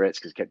anywhere in Biarritz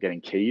because it kept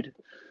getting keyed.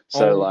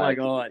 So my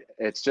God.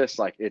 it's just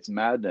like, it's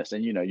madness.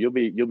 And you'll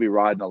be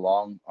riding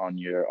along on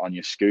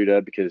your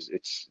scooter because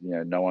it's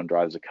no one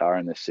drives a car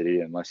in this city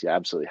unless you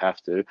absolutely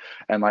have to.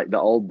 And like, the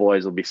old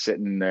boys will be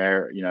sitting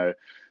there,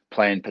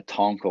 playing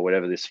pétanque or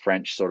whatever, this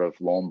French sort of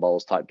lawn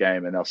bowls type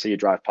game, and they'll see you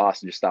drive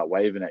past and just start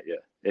waving at you.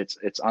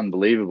 It's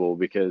unbelievable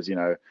because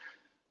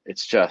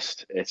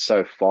it's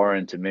so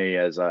foreign to me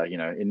as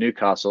in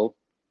Newcastle.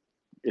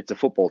 It's a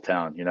football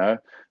town,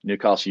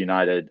 Newcastle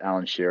United,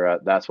 Alan Shearer,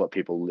 that's what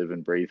people live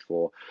and breathe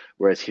for.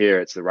 Whereas here,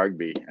 it's the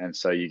rugby. And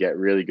so you get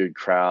really good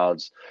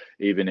crowds.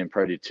 Even in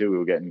Pro D2, we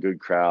were getting good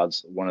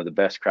crowds. One of the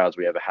best crowds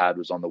we ever had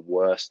was on the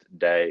worst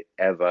day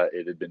ever.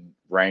 It had been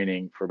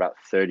raining for about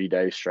 30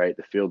 days straight.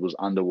 The field was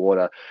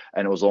underwater,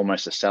 and it was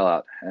almost a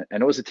sellout.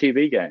 And it was a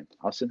TV game.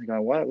 I was sitting there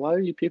going, why are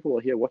you people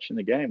here watching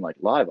the game like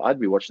live? I'd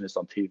be watching this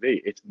on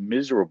TV. It's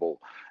miserable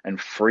and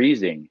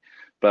freezing.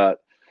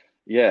 But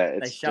yeah,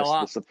 it's just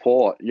the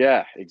support.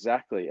 Yeah,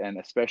 exactly. And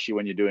especially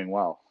when you're doing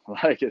well,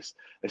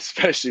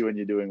 especially when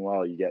you're doing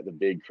well, you get the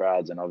big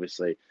crowds. And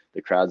obviously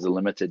the crowds are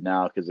limited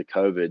now because of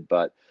COVID,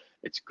 but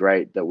it's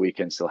great that we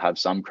can still have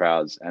some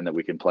crowds and that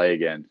we can play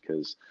again,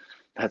 because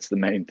that's the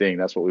main thing.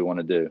 That's what we want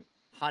to do.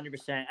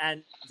 100%.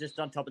 And just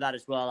on top of that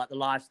as well, like the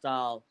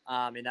lifestyle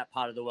in that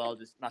part of the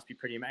world must be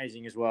pretty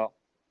amazing as well.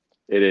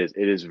 It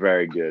is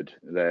very good.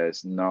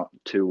 There's not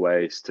two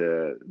ways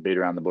to beat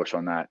around the bush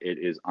on that. It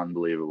is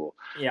unbelievable.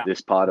 Yeah.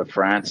 This part of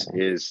France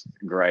is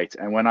great.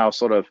 And when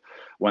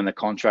when the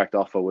contract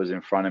offer was in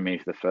front of me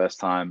for the first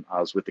time, I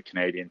was with the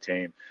Canadian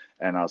team,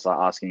 and I was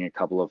asking a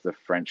couple of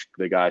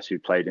the guys who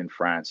played in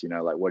France,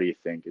 like, what do you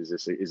think? Is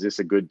this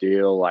a good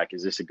deal? Like,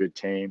 is this a good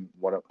team?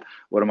 What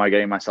am I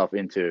getting myself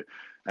into?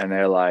 And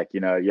they're like,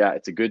 yeah,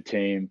 it's a good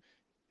team.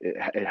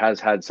 It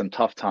has had some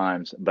tough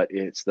times, but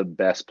it's the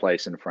best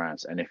place in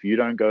France. And if you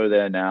don't go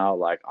there now,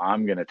 like,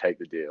 I'm going to take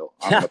the deal.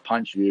 I'm going to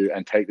punch you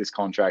and take this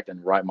contract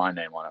and write my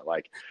name on it.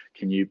 Like,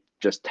 can you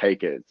just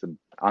take it? It's an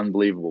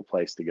unbelievable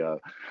place to go.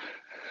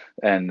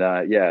 And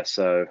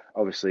so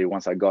obviously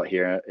once I got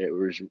here,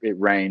 it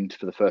rained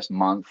for the first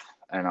month,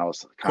 and I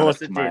was kind of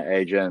to my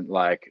agent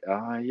like,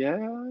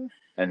 yeah.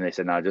 And they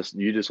said, no,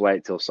 you just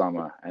wait till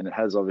summer. And it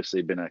has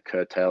obviously been a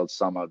curtailed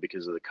summer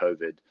because of the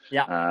COVID.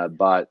 Yeah.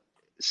 But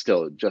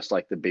still, just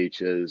like the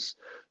beaches,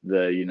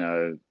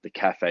 the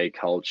cafe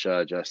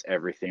culture, just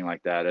everything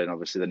like that. And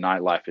obviously the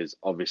nightlife is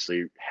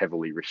obviously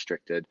heavily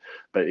restricted,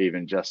 but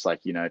even just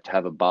like, to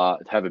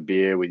have a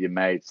beer with your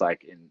mates,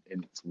 like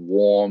it's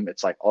warm,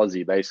 it's like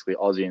basically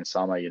Aussie in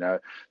summer,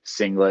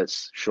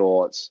 singlets,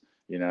 shorts,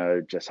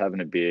 just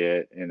having a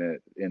beer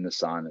in the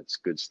sun. It's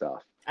good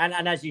stuff.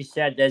 And as you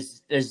said,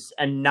 there's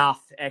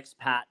enough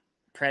expat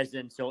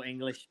presence or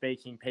English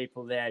speaking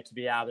people there to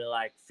be able to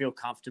like feel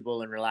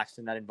comfortable and relaxed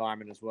in that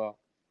environment as well.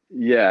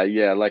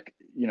 Yeah. Like,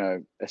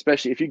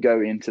 especially if you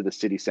go into the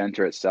city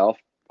center itself,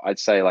 I'd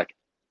say like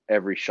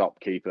every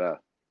shopkeeper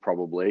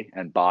probably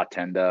and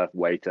bartender,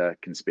 waiter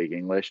can speak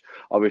English.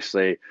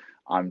 Obviously,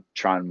 I'm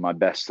trying my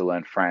best to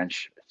learn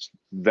French. It's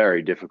a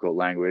very difficult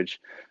language.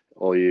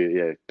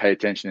 Pay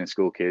attention in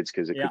school, kids,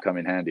 because it could come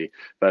in handy.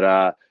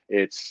 But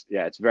it's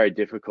very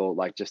difficult,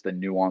 like just the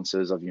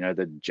nuances of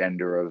the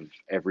gender of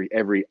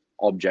every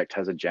object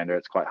has a gender.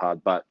 It's quite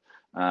hard, but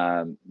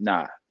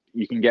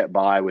you can get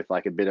by with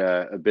like a bit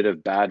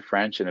of bad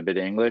French and a bit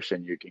of English,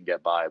 and you can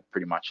get by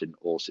pretty much in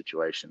all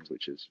situations,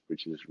 which is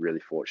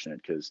really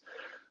fortunate, because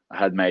I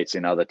had mates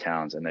in other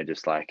towns and they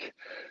just like,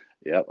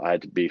 yep, I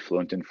had to be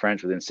fluent in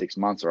French within 6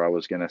 months or I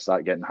was going to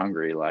start getting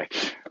hungry.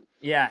 Like,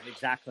 yeah,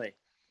 exactly.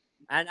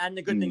 And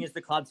the good thing is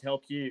the clubs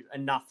help you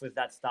enough with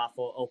that stuff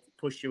or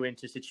push you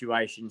into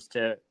situations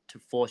to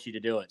force you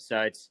to do it.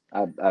 So it's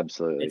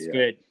absolutely, it's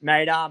good,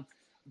 mate.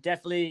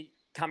 Definitely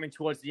coming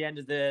towards the end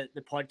of the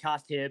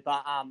podcast here,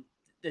 but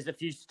there's a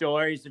few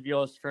stories of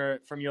yours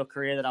from your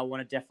career that I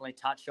want to definitely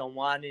touch on.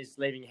 One is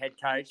leaving head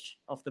coach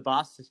off the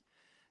bus.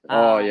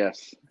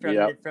 Yes.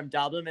 From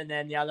Dublin, and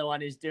then the other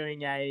one is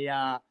doing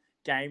a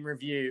game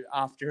review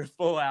after a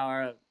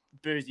 4-hour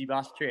boozy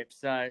bus trip.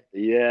 So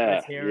Yeah,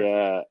 let's hear it.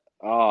 yeah.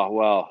 Oh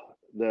well,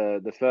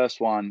 the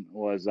first one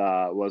was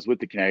with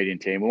the Canadian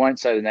team. We won't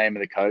say the name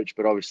of the coach,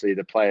 but obviously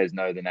the players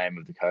know the name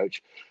of the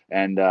coach.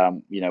 And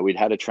we'd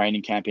had a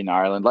training camp in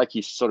Ireland, like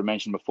you sort of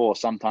mentioned before.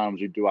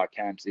 Sometimes we do our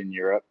camps in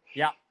Europe.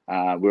 Yeah.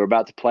 We were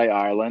about to play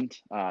Ireland,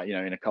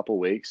 in a couple of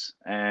weeks,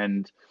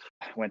 and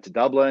went to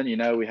Dublin.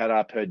 We had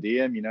our per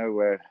diem.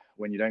 Where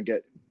when you don't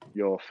get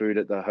your food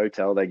at the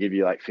hotel, they give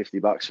you like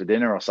 $50 for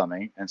dinner or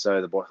something. And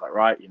so the boy's like,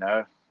 right,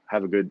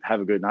 have a good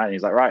night. And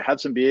he's like, right, have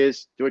some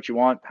beers, do what you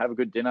want, have a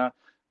good dinner.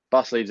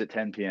 Bus leaves at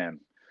 10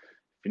 p.m.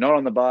 If you're not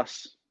on the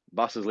bus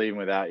is leaving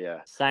without you.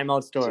 Same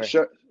old story.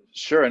 So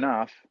sure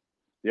enough,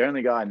 the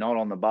only guy not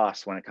on the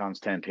bus when it comes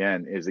 10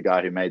 p.m. is the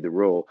guy who made the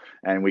rule.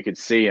 And we could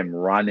see him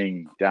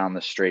running down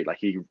the street. Like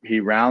he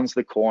rounds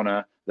the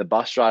corner. The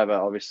bus driver,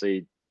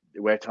 obviously,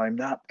 we're telling him,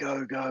 no,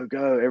 go, go,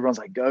 go. Everyone's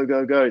like, go,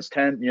 go, go. It's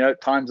 10,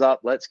 time's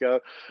up. Let's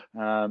go.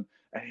 And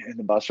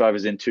the bus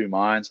driver's in two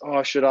minds.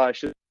 Oh, should I?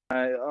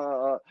 And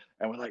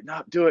we're like,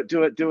 no, do it.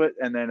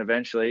 And then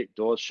eventually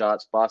doors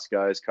shuts, bus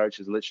goes, coach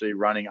is literally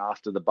running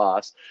after the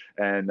bus.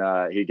 And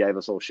he gave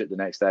us all shit the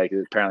next day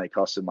because apparently it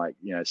cost him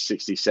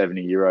 60,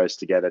 70 euros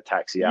to get a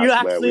taxi out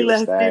to where we were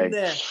staying. Him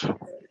there.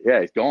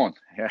 Yeah, he's gone.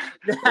 Yeah.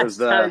 That's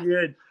so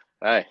good.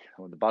 Hey,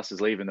 when the bus is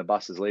leaving, the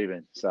bus is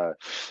leaving. So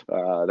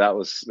that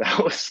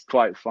was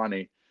quite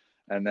funny.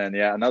 And then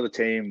another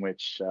team,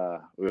 which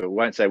we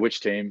won't say which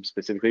team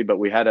specifically, but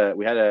we had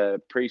a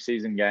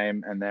preseason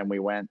game, and then we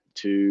went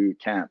to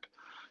camp,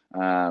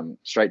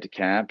 straight to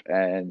camp.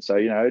 And so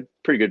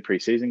pretty good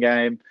preseason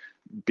game.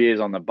 Beers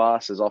on the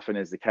bus, as often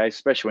is the case,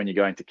 especially when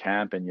you're going to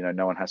camp and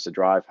no one has to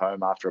drive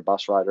home after a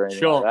bus ride or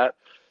anything like that.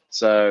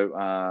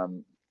 So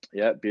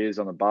beers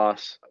on the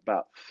bus.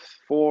 About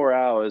 4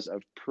 hours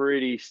of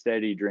pretty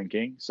steady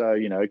drinking. So,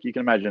 you can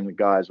imagine the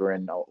guys were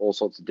in all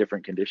sorts of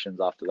different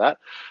conditions after that.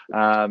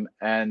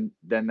 And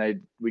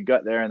then we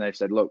got there and they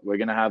said, look, we're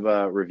going to have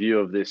a review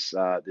of this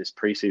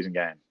preseason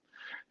game.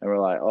 And we're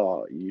like,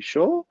 oh, you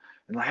sure?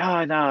 And like,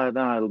 oh,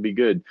 no, it'll be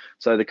good.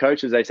 So the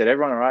coaches, they said,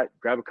 everyone, all right,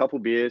 grab a couple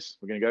beers.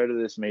 We're going to go to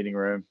this meeting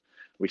room.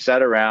 We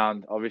sat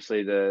around.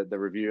 Obviously, the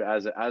review,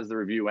 as the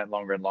review went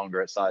longer and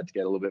longer, it started to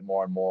get a little bit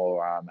more and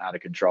more out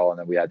of control, and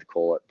then we had to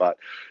call it. But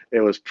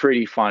it was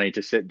pretty funny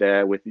to sit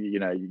there with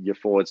your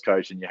forwards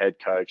coach and your head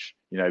coach,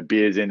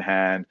 beers in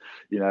hand,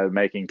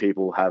 making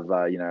people have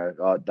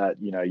that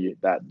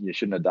you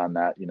shouldn't have done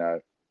that,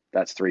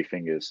 that's three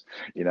fingers,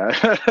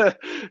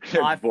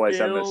 voice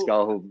having a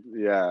skull.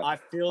 Yeah. I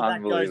feel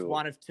that goes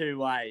one of two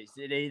ways.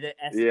 It either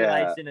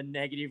escalates in a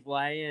negative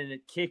way and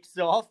it kicks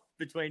off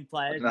between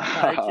players and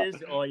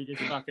coaches, or you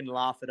just fucking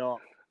laugh it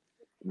off.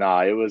 No,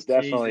 it was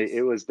definitely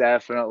in the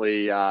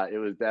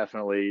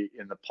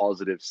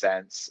positive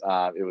sense.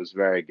 It was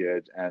very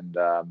good. And,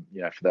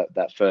 for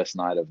that first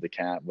night of the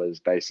camp was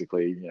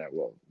basically,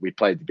 we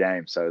played the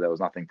game, so there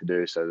was nothing to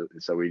do. So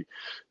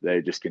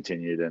they just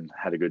continued and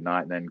had a good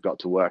night and then got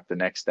to work the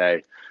next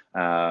day.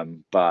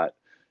 But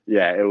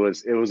yeah, it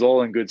was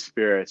all in good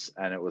spirits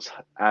and it was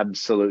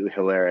absolutely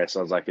hilarious.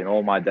 I was like, in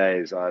all my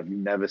days, I've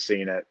never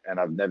seen it and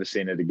I've never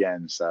seen it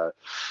again. So,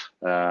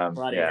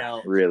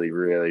 really,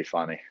 really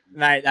funny.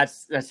 Mate,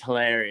 that's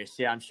hilarious.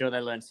 Yeah, I'm sure they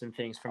learned some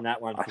things from that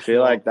one. I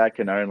feel like that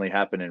can only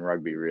happen in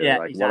rugby, really. Yeah,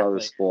 like, exactly. What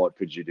other sport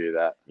could you do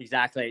that?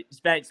 Exactly.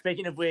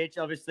 Speaking of which,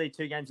 obviously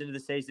 2 games into the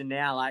season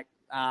now, like,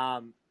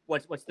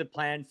 what's the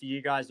plan for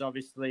you guys,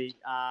 obviously,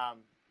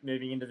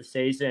 moving into the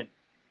season?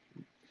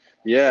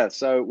 Yeah,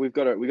 so we've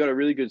got a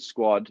really good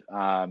squad.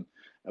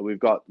 We've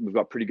got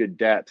pretty good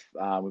depth.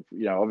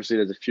 Obviously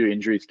there's a few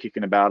injuries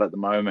kicking about at the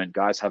moment.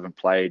 Guys haven't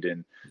played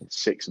in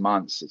 6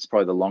 months. It's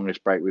probably the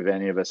longest break we've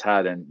any of us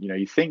had. And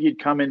you think you'd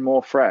come in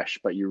more fresh,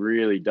 but you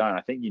really don't.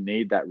 I think you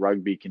need that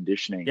rugby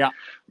conditioning. Yeah,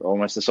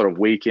 almost a sort of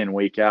week in,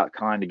 week out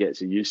kind of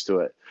gets you used to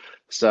it.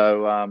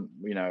 So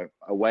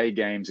away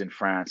games in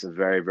France are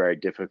very, very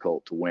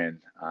difficult to win.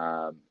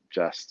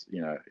 It's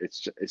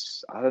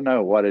I don't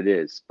know what it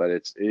is, but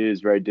it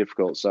is very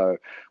difficult. So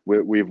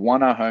we've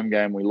won our home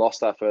game. We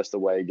lost our first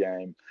away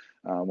game.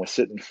 We're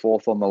sitting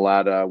 4th on the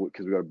ladder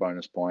because we got a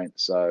bonus point.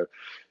 So,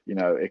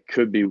 it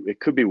could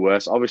be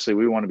worse. Obviously,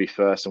 we want to be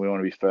first, and we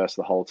want to be first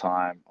the whole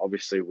time.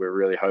 Obviously, we're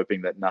really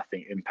hoping that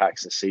nothing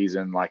impacts the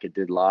season like it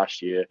did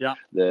last year. Yeah.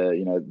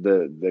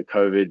 The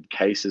COVID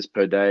cases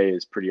per day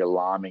is pretty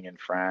alarming in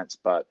France,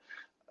 but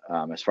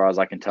as far as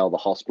I can tell, the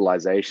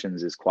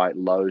hospitalizations is quite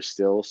low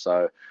still.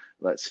 So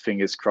let's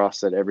fingers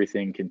crossed that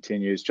everything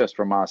continues, just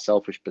from our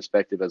selfish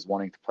perspective as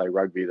wanting to play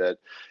rugby, that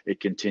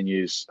it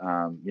continues,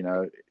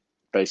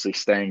 basically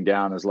staying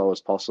down as low as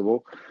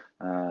possible.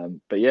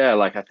 But yeah,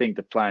 I think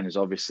the plan is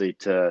obviously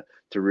to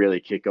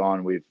really kick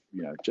on. We've,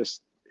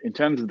 just in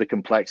terms of the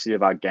complexity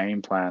of our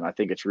game plan, I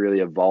think it's really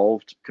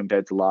evolved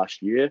compared to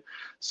last year.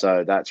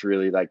 So that's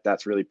really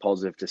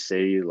positive to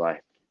see.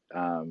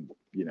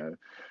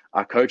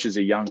 Our coaches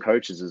are young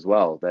coaches as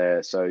well.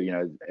 They're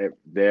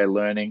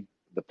learning.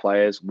 The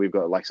players, we've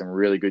got some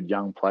really good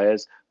young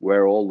players.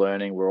 We're all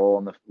learning. We're all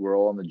on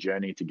the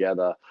journey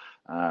together.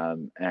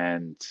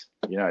 And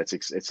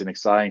it's an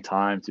exciting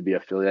time to be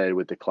affiliated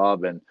with the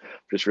club, and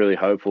just really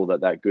hopeful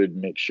that good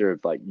mixture of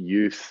like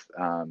youth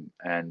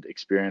and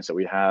experience that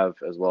we have,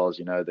 as well as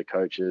the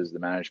coaches, the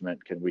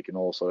management, we can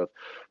all sort of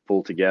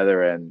pull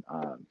together and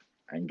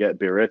get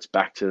Biarritz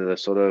back to the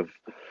sort of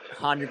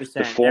 100%.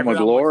 the former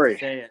glory.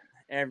 Wants to see it.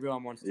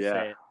 Everyone wants to see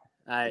it.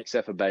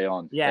 Except for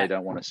Bayonne. Yeah. They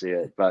don't want to see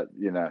it, but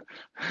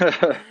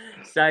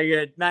So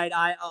good, mate.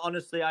 I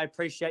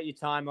appreciate your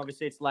time.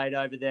 Obviously, it's late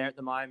over there at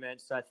the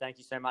moment, so thank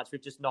you so much.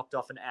 We've just knocked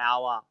off an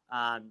hour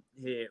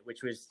here,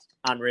 which was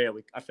unreal.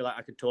 I feel like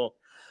I could talk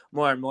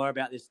more and more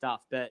about this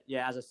stuff, but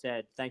yeah, as I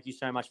said, thank you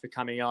so much for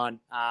coming on,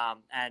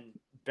 and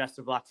best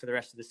of luck for the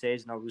rest of the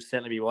season. I will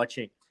certainly be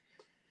watching.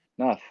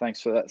 No,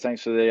 thanks for that.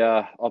 Thanks for the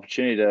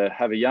opportunity to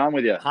have a yarn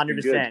with you.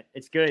 100%.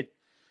 It's good.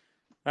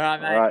 All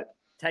right, mate. All right.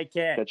 Take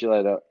care. Catch you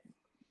later.